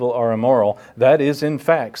not evil or immoral, that is in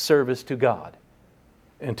fact service to God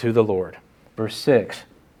and to the Lord. Verse 6,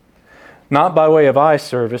 Not by way of eye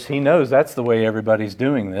service. He knows that's the way everybody's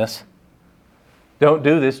doing this. Don't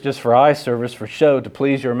do this just for eye service, for show, to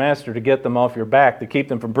please your master, to get them off your back, to keep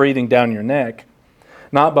them from breathing down your neck.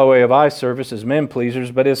 Not by way of eye service as men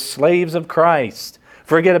pleasers, but as slaves of Christ.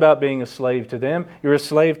 Forget about being a slave to them. You're a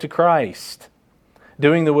slave to Christ.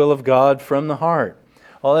 Doing the will of God from the heart.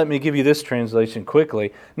 Well, let me give you this translation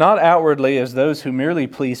quickly. Not outwardly as those who merely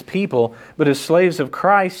please people, but as slaves of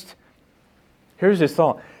Christ. Here's his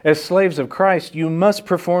thought. As slaves of Christ, you must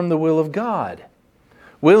perform the will of God,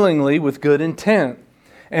 willingly with good intent,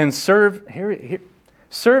 and serve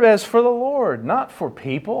as for the Lord, not for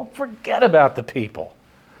people. Forget about the people.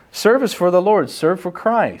 Serve as for the Lord. Serve for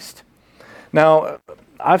Christ. Now,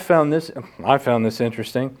 I found this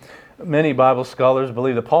interesting. Many Bible scholars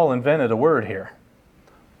believe that Paul invented a word here.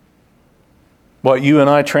 What you and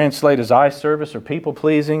I translate as eye service or people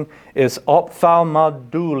pleasing is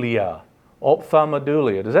ophthalmodoulia.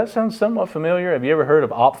 Ophthalmodoulia. Does that sound somewhat familiar? Have you ever heard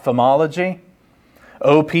of ophthalmology?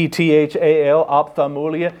 O-P-T-H-A-L,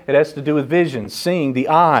 ophthalmoulia. It has to do with vision, seeing, the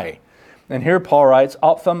eye. And here Paul writes,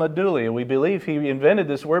 ophthalmodoulia. We believe he invented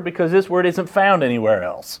this word because this word isn't found anywhere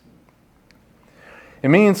else. It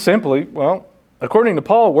means simply, well, according to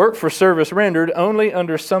Paul, work for service rendered only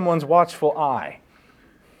under someone's watchful eye.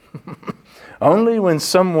 Only when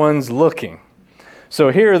someone's looking. So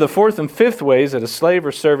here are the fourth and fifth ways that a slave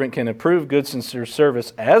or servant can improve good, sincere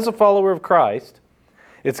service as a follower of Christ.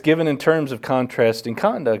 It's given in terms of contrasting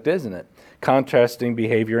conduct, isn't it? Contrasting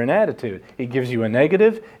behavior and attitude. He gives you a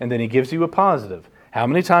negative, and then he gives you a positive. How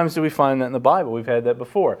many times do we find that in the Bible? We've had that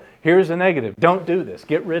before. Here's a negative. Don't do this.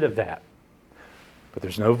 Get rid of that. But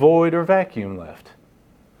there's no void or vacuum left.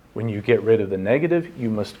 When you get rid of the negative, you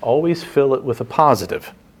must always fill it with a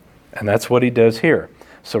positive. And that's what he does here.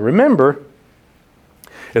 So remember,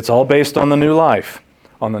 it's all based on the new life,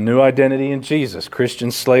 on the new identity in Jesus. Christian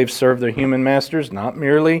slaves serve their human masters not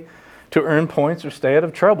merely to earn points or stay out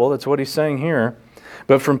of trouble. That's what he's saying here.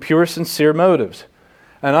 But from pure, sincere motives.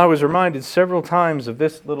 And I was reminded several times of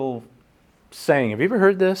this little saying. Have you ever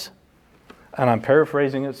heard this? And I'm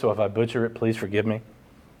paraphrasing it, so if I butcher it, please forgive me.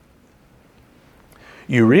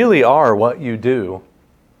 You really are what you do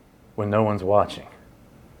when no one's watching.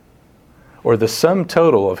 Or the sum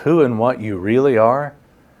total of who and what you really are,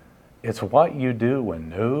 it's what you do when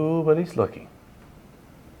nobody's looking,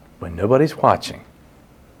 when nobody's watching.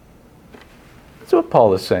 That's what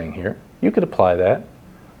Paul is saying here. You could apply that.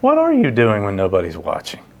 What are you doing when nobody's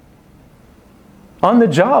watching? On the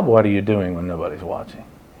job, what are you doing when nobody's watching?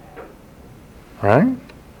 Right?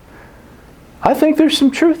 I think there's some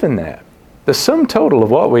truth in that. The sum total of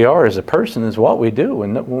what we are as a person is what we do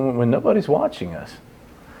when nobody's watching us.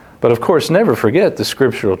 But of course, never forget the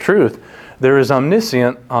scriptural truth. There is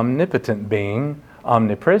omniscient, omnipotent being,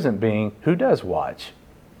 omnipresent being who does watch.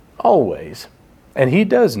 Always. And he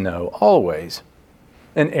does know always.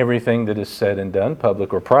 And everything that is said and done,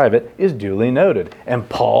 public or private, is duly noted. And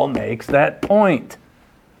Paul makes that point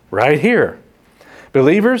right here.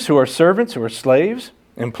 Believers who are servants, who are slaves,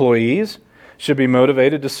 employees, should be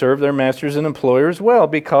motivated to serve their masters and employers well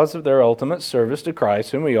because of their ultimate service to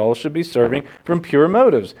Christ, whom we all should be serving from pure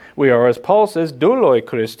motives. We are, as Paul says, douloi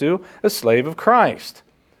Christou, a slave of Christ.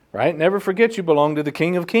 Right? Never forget you belong to the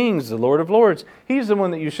King of Kings, the Lord of Lords. He's the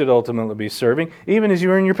one that you should ultimately be serving, even as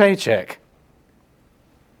you earn your paycheck.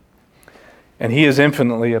 And he is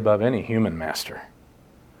infinitely above any human master.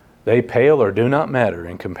 They pale or do not matter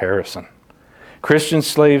in comparison. Christian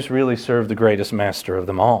slaves really serve the greatest master of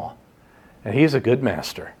them all. And he's a good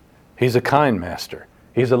master. He's a kind master.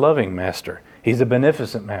 He's a loving master. He's a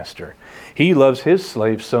beneficent master. He loves his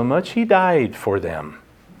slaves so much he died for them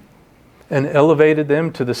and elevated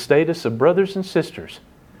them to the status of brothers and sisters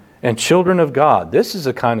and children of God. This is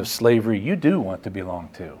a kind of slavery you do want to belong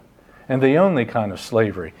to. And the only kind of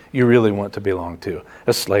slavery you really want to belong to,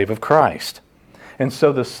 a slave of Christ. And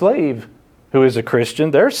so the slave who is a Christian,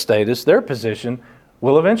 their status, their position,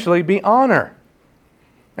 will eventually be honor.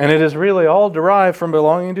 And it is really all derived from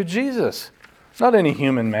belonging to Jesus, not any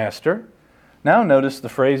human master. Now notice the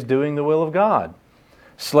phrase, doing the will of God.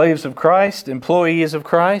 Slaves of Christ, employees of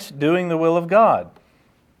Christ, doing the will of God.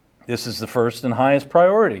 This is the first and highest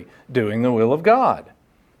priority, doing the will of God.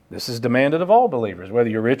 This is demanded of all believers, whether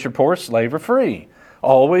you're rich or poor, slave or free.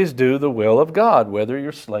 Always do the will of God, whether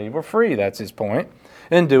you're slave or free. That's his point.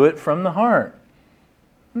 And do it from the heart.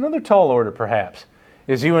 Another tall order, perhaps,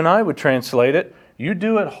 is you and I would translate it, you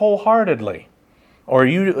do it wholeheartedly. Or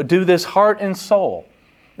you do this heart and soul,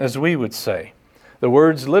 as we would say. The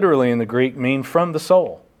words literally in the Greek mean from the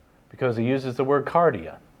soul, because he uses the word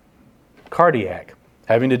cardia, cardiac,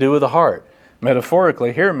 having to do with the heart.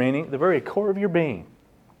 Metaphorically here meaning the very core of your being.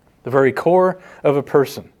 the very core of a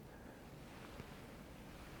person.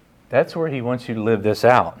 That's where he wants you to live this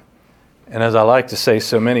out. And as I like to say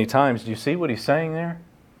so many times, do you see what he's saying there?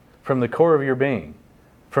 From the core of your being,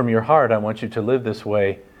 from your heart, I want you to live this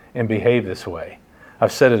way and behave this way.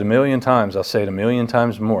 I've said it a million times. I'll say it a million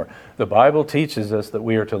times more. The Bible teaches us that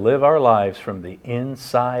we are to live our lives from the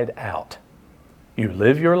inside out. You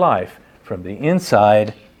live your life from the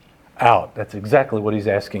inside out. That's exactly what he's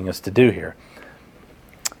asking us to do here.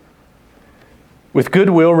 With good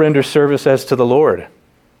will render service as to the Lord,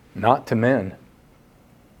 not to men.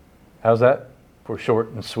 How's that? For short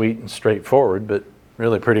and sweet and straightforward, but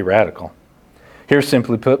really pretty radical. Here,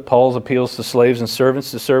 simply put, Paul's appeals to slaves and servants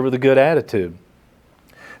to serve with a good attitude.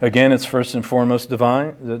 Again, it's first and foremost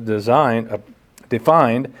defined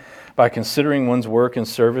by considering one's work and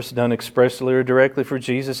service done expressly or directly for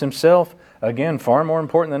Jesus himself. Again, far more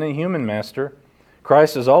important than any human master.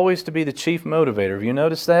 Christ is always to be the chief motivator. Have you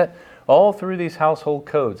noticed that? All through these household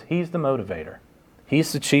codes, he's the motivator.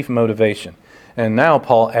 He's the chief motivation. And now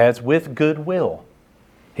Paul adds, with goodwill.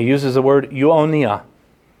 He uses the word euonia.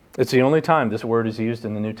 It's the only time this word is used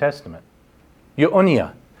in the New Testament.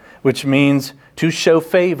 Euonia, which means to show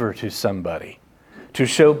favor to somebody, to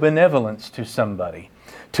show benevolence to somebody,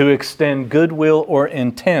 to extend goodwill or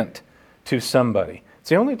intent to somebody. It's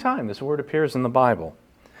the only time this word appears in the Bible.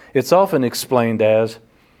 It's often explained as,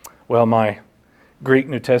 well, my Greek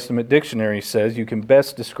New Testament dictionary says you can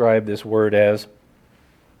best describe this word as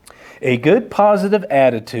a good positive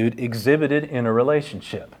attitude exhibited in a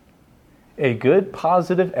relationship. A good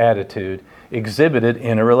positive attitude exhibited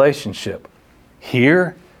in a relationship.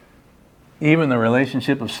 Here, even the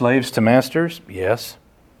relationship of slaves to masters, yes.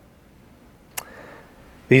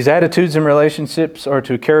 These attitudes and relationships are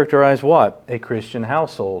to characterize what? A Christian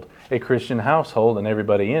household. A Christian household and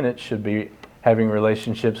everybody in it should be having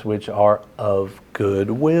relationships which are of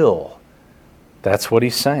goodwill. That's what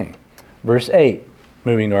he's saying. Verse 8,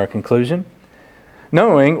 moving to our conclusion.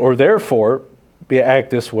 Knowing, or therefore, act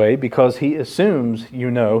this way because he assumes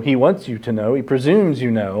you know, he wants you to know, he presumes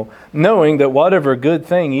you know, knowing that whatever good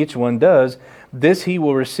thing each one does, this he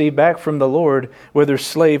will receive back from the Lord, whether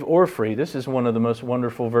slave or free. This is one of the most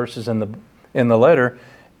wonderful verses in the letter,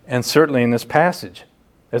 and certainly in this passage.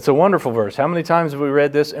 It's a wonderful verse. How many times have we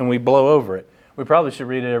read this and we blow over it? We probably should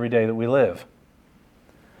read it every day that we live.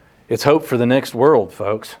 It's hope for the next world,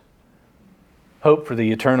 folks. Hope for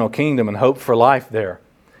the eternal kingdom and hope for life there.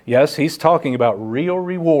 Yes, he's talking about real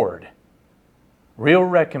reward, real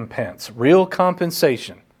recompense, real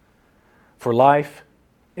compensation for life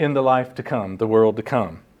in the life to come, the world to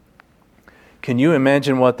come. Can you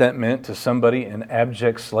imagine what that meant to somebody in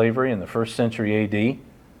abject slavery in the 1st century AD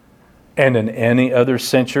and in any other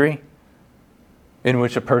century in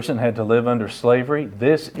which a person had to live under slavery?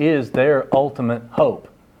 This is their ultimate hope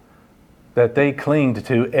that they clinged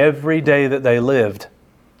to every day that they lived,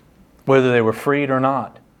 whether they were freed or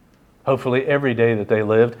not. Hopefully every day that they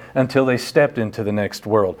lived until they stepped into the next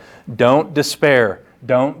world. Don't despair.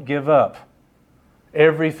 Don't give up.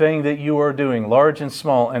 Everything that you are doing, large and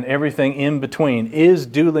small, and everything in between, is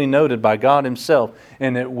duly noted by God himself,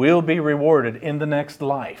 and it will be rewarded in the next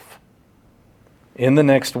life, in the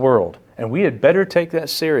next world. And we had better take that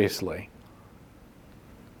seriously,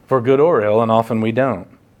 for good or ill, and often we don't.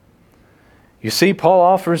 You see, Paul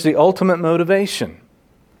offers the ultimate motivation.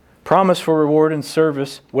 Promise for reward and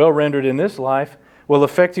service, well rendered in this life, will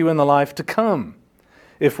affect you in the life to come.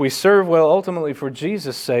 If we serve well ultimately for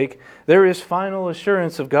Jesus' sake, there is final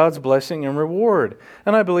assurance of God's blessing and reward.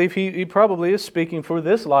 And I believe he probably is speaking for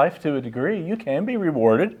this life to a degree. You can be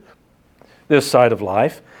rewarded this side of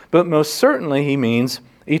life, but most certainly he means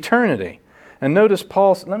eternity. And notice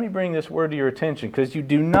Paul, let me bring this word to your attention because you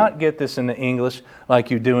do not get this in the English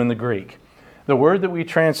like you do in the Greek. The word that we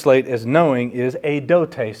translate as knowing is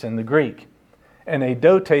eidotes in the Greek. And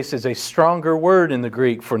eidotes is a stronger word in the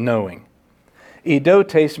Greek for knowing.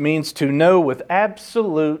 Eidotes means to know with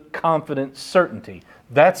absolute confident certainty.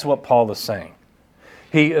 That's what Paul is saying.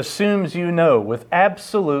 He assumes you know with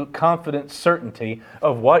absolute confident certainty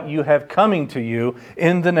of what you have coming to you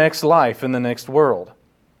in the next life, in the next world.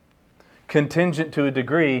 Contingent to a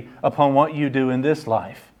degree upon what you do in this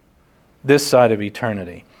life, this side of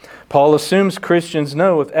eternity. Paul assumes Christians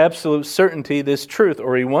know with absolute certainty this truth,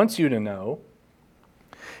 or he wants you to know.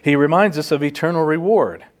 He reminds us of eternal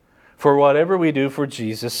reward for whatever we do for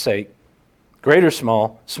Jesus' sake, great or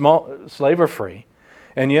small, slave or free.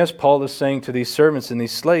 And yes, Paul is saying to these servants and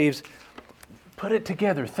these slaves, put it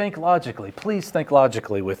together, think logically. Please think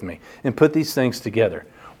logically with me and put these things together.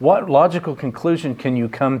 What logical conclusion can you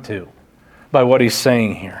come to by what he's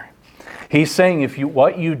saying here? He's saying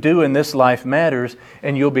what you do in this life matters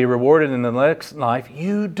and you'll be rewarded in the next life,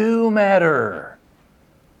 you do matter.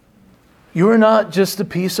 You're not just a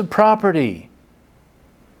piece of property.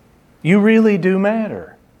 You really do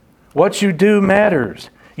matter. What you do matters.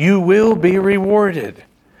 You will be rewarded.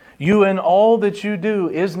 You and all that you do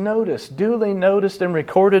is noticed, duly noticed and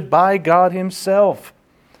recorded by God Himself.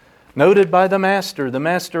 Noted by the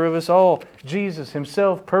Master of us all, Jesus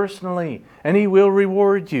Himself personally, and He will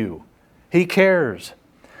reward you. He cares.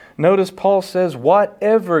 Notice Paul says,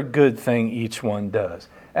 whatever good thing each one does,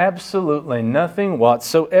 absolutely nothing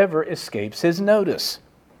whatsoever escapes His notice.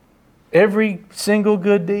 Every single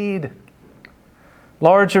good deed,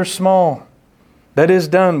 large or small, that is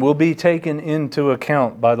done will be taken into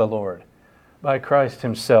account by the Lord, by Christ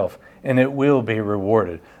Himself, and it will be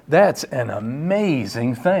rewarded. That's an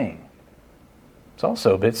amazing thing. It's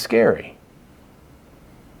also a bit scary,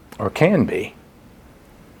 or can be,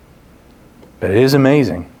 but it is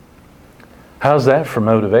amazing. How's that for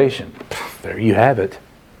motivation? There you have it.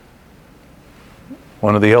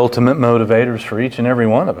 One of the ultimate motivators for each and every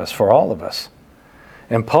one of us, for all of us.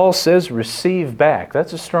 And Paul says, receive back.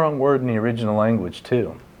 That's a strong word in the original language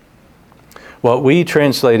too. What we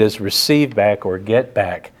translate as receive back or get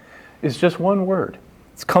back is just one word.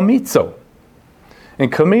 It's komizo.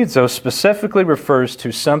 And komizo specifically refers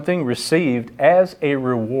to something received as a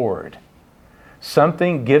reward.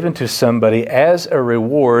 Something given to somebody as a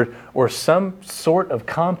reward or some sort of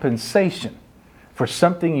compensation for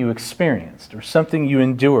something you experienced or something you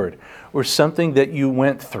endured or something that you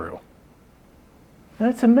went through.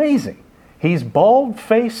 That's amazing. He's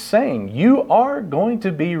bald-faced saying, you are going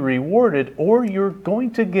to be rewarded or you're going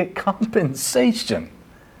to get compensation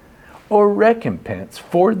or recompense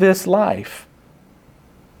for this life.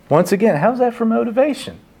 Once again, how's that for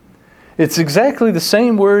motivation? It's exactly the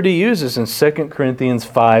same word he uses in 2 Corinthians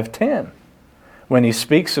 5:10 when he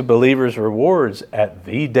speaks of believers' rewards at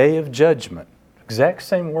the day of judgment. Exact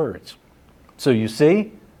same words. So you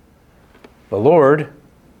see, the Lord,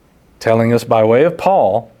 telling us by way of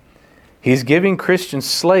Paul, He's giving Christians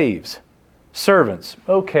slaves, servants,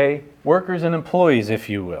 workers and employees, if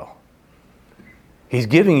you will. He's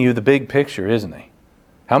giving you the big picture, isn't He?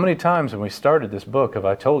 How many times when we started this book have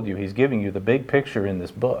I told you He's giving you the big picture in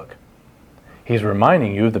this book? He's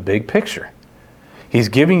reminding you of the big picture. He's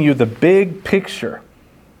giving you the big picture,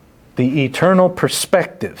 the eternal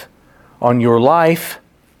perspective on your life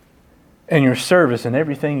and your service and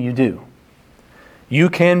everything you do. You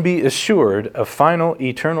can be assured of final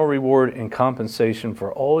eternal reward and compensation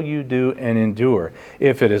for all you do and endure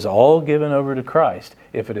if it is all given over to Christ,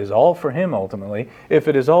 if it is all for Him ultimately, if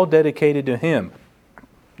it is all dedicated to Him.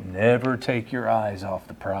 Never take your eyes off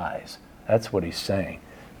the prize. That's what he's saying.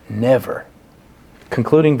 Never.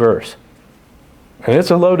 Concluding verse. And it's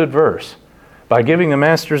a loaded verse. By giving the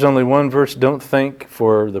masters only one verse, don't think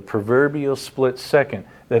for the proverbial split second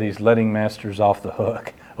that he's letting masters off the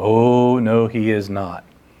hook. Oh, no, he is not.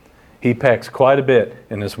 He packs quite a bit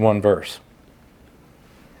in this one verse.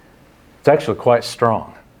 It's actually quite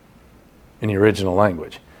strong in the original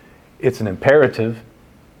language. It's an imperative.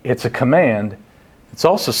 It's a command. It's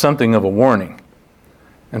also something of a warning.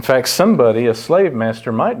 In fact, somebody, a slave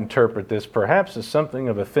master, might interpret this perhaps as something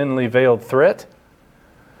of a thinly veiled threat,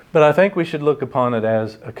 but I think we should look upon it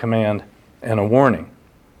as a command and a warning.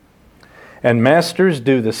 And masters,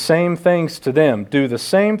 do the same things to them. Do the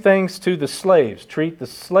same things to the slaves. Treat the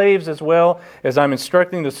slaves as well as I'm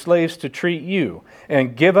instructing the slaves to treat you.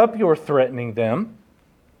 And give up your threatening them,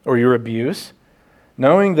 or your abuse,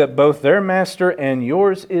 knowing that both their master and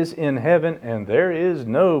yours is in heaven, and there is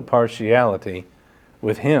no partiality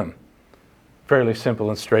with Him. Fairly simple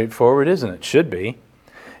and straightforward, isn't it? Should be.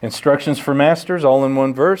 Instructions for masters, all in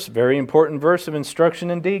one verse. Very important verse of instruction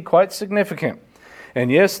indeed, quite significant. And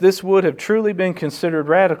yes, this would have truly been considered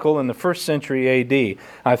radical in the 1st century A.D.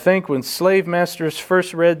 I think when slave masters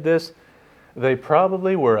first read this, they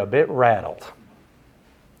probably were a bit rattled,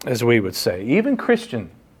 as we would say. Even Christian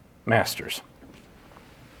masters.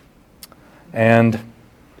 And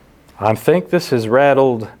I think this has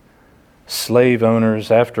rattled slave owners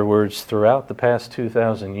afterwards throughout the past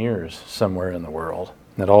 2,000 years somewhere in the world.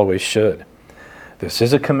 It always should. This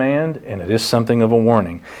is a command, and it is something of a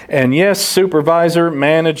warning. And yes, supervisor,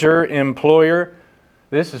 manager, employer,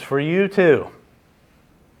 this is for you too.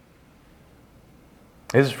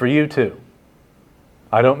 This is for you too.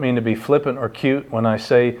 I don't mean to be flippant or cute when I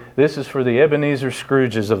say this is for the Ebenezer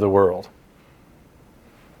Scrooges of the world.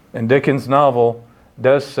 And Dickens' novel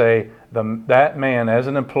does say that man, as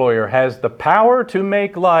an employer, has the power to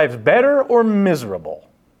make lives better or miserable.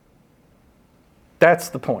 That's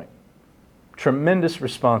the point. Tremendous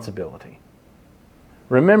responsibility.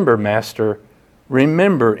 Remember, master,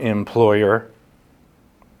 remember, employer,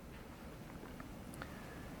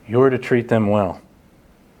 you are to treat them well.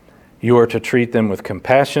 You are to treat them with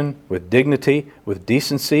compassion, with dignity, with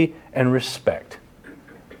decency, and respect.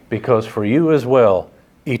 Because for you as well,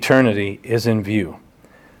 eternity is in view.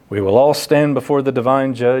 We will all stand before the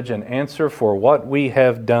divine judge and answer for what we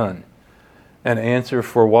have done, and answer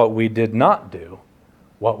for what we did not do,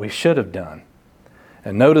 what we should have done.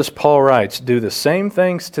 And notice Paul writes, do the same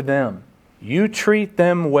things to them. You treat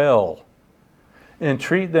them well, and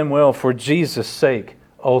treat them well for Jesus' sake,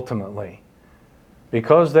 ultimately.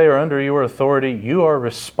 Because they are under your authority, you are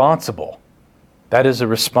responsible. That is a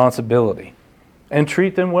responsibility. And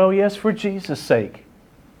treat them well, yes, for Jesus' sake.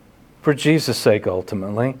 For Jesus' sake,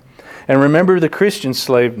 ultimately. And remember the Christian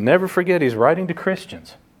slave, never forget he's writing to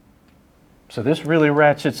Christians. So this really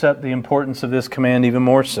ratchets up the importance of this command even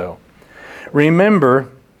more so.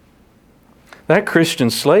 Remember, that Christian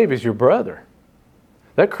slave is your brother.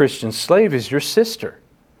 That Christian slave is your sister.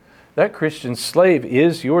 That Christian slave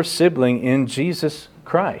is your sibling in Jesus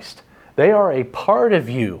Christ. They are a part of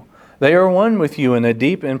you. They are one with you in a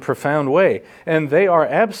deep and profound way. And they are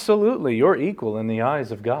absolutely your equal in the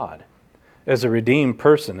eyes of God. As a redeemed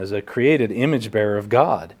person, as a created image bearer of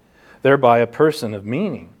God, thereby a person of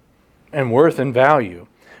meaning and worth and value.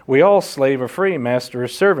 We all, slave or free, master or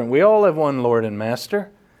servant, we all have one Lord and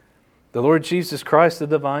Master, the Lord Jesus Christ, the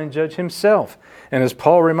divine judge himself. And as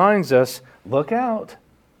Paul reminds us, look out.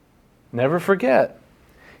 Never forget.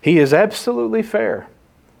 He is absolutely fair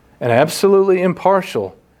and absolutely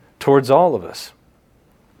impartial towards all of us.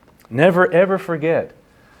 Never ever forget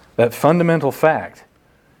that fundamental fact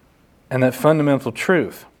and that fundamental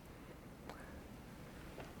truth.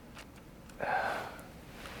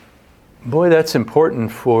 Boy, that's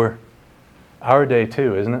important for our day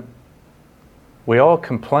too, isn't it? We all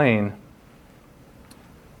complain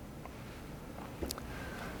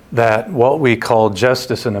that what we call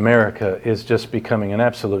justice in America is just becoming an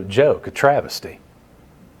absolute joke, a travesty.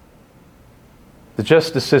 The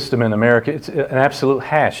justice system in America, it's an absolute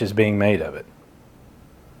hash is being made of it.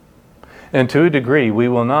 And to a degree, we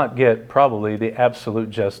will not get probably the absolute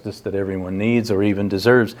justice that everyone needs or even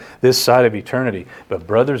deserves this side of eternity. But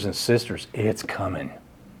brothers and sisters, it's coming.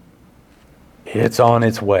 It's on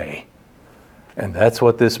its way. And that's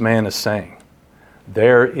what this man is saying.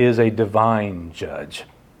 There is a divine judge.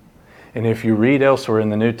 And if you read elsewhere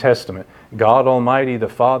in the New Testament, God Almighty the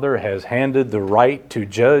Father has handed the right to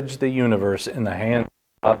judge the universe in the hands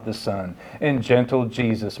of the Son. And gentle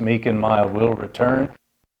Jesus, meek and mild, will return.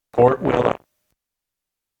 Court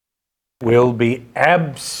will be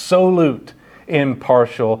absolute,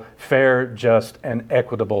 impartial, fair, just, and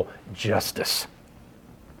equitable justice.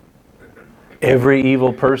 Every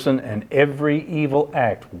evil person and every evil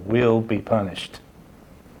act will be punished.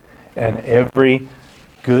 And every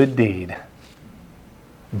good deed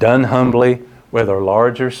done humbly, whether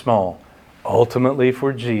large or small, ultimately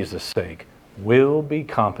for Jesus' sake, will be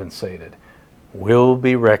compensated, will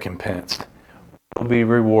be recompensed, will be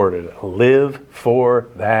rewarded. Live for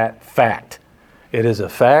that fact. It is a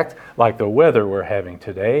fact, like the weather we're having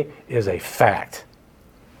today is a fact.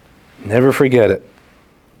 Never forget it.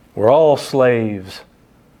 We're all slaves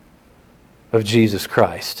of Jesus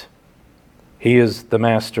Christ. He is the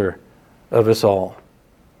master of us all.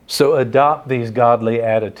 So adopt these godly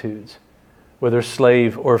attitudes, whether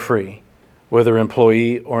slave or free, whether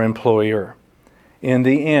employee or employer. In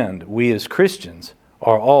the end, we as Christians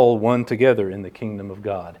are all one together in the kingdom of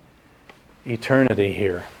God. Eternity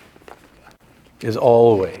here is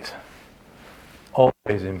always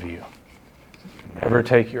in view. Never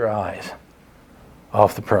take your eyes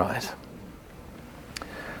off the prize.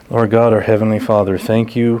 Lord God, our Heavenly Father,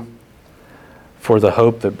 thank you for the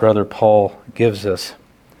hope that Brother Paul gives us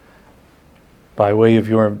by way of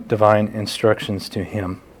your divine instructions to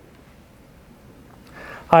him.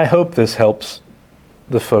 I hope this helps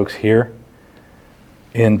the folks here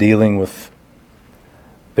in dealing with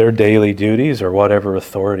their daily duties or whatever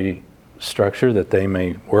authority structure that they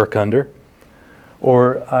may work under.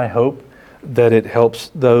 Or I hope that it helps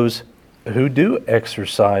those who do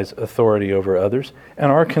exercise authority over others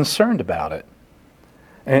and are concerned about it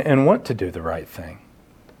and want to do the right thing.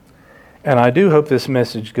 And I do hope this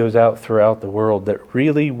message goes out throughout the world that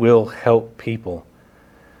really will help people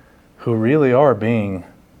who really are being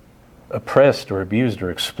oppressed or abused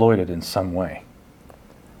or exploited in some way,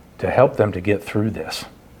 to help them to get through this.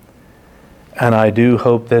 And I do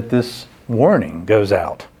hope that this warning goes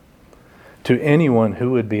out to anyone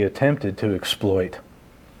who would be tempted to exploit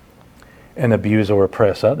and abuse or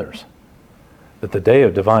oppress others, that the day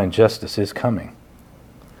of divine justice is coming.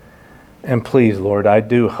 And please, Lord, I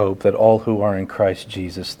do hope that all who are in Christ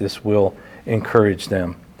Jesus, this will encourage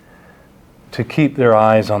them to keep their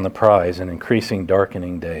eyes on the prize in increasing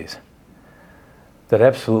darkening days. That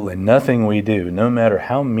absolutely nothing we do, no matter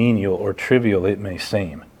how menial or trivial it may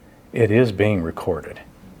seem, it is being recorded,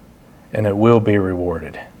 and it will be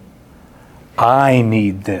rewarded. I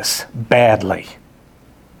need this badly.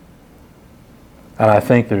 And I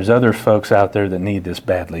think there's other folks out there that need this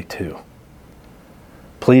badly too.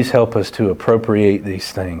 Please help us to appropriate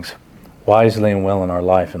these things wisely and well in our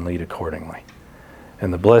life and lead accordingly.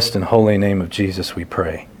 In the blessed and holy name of Jesus we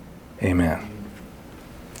pray. Amen.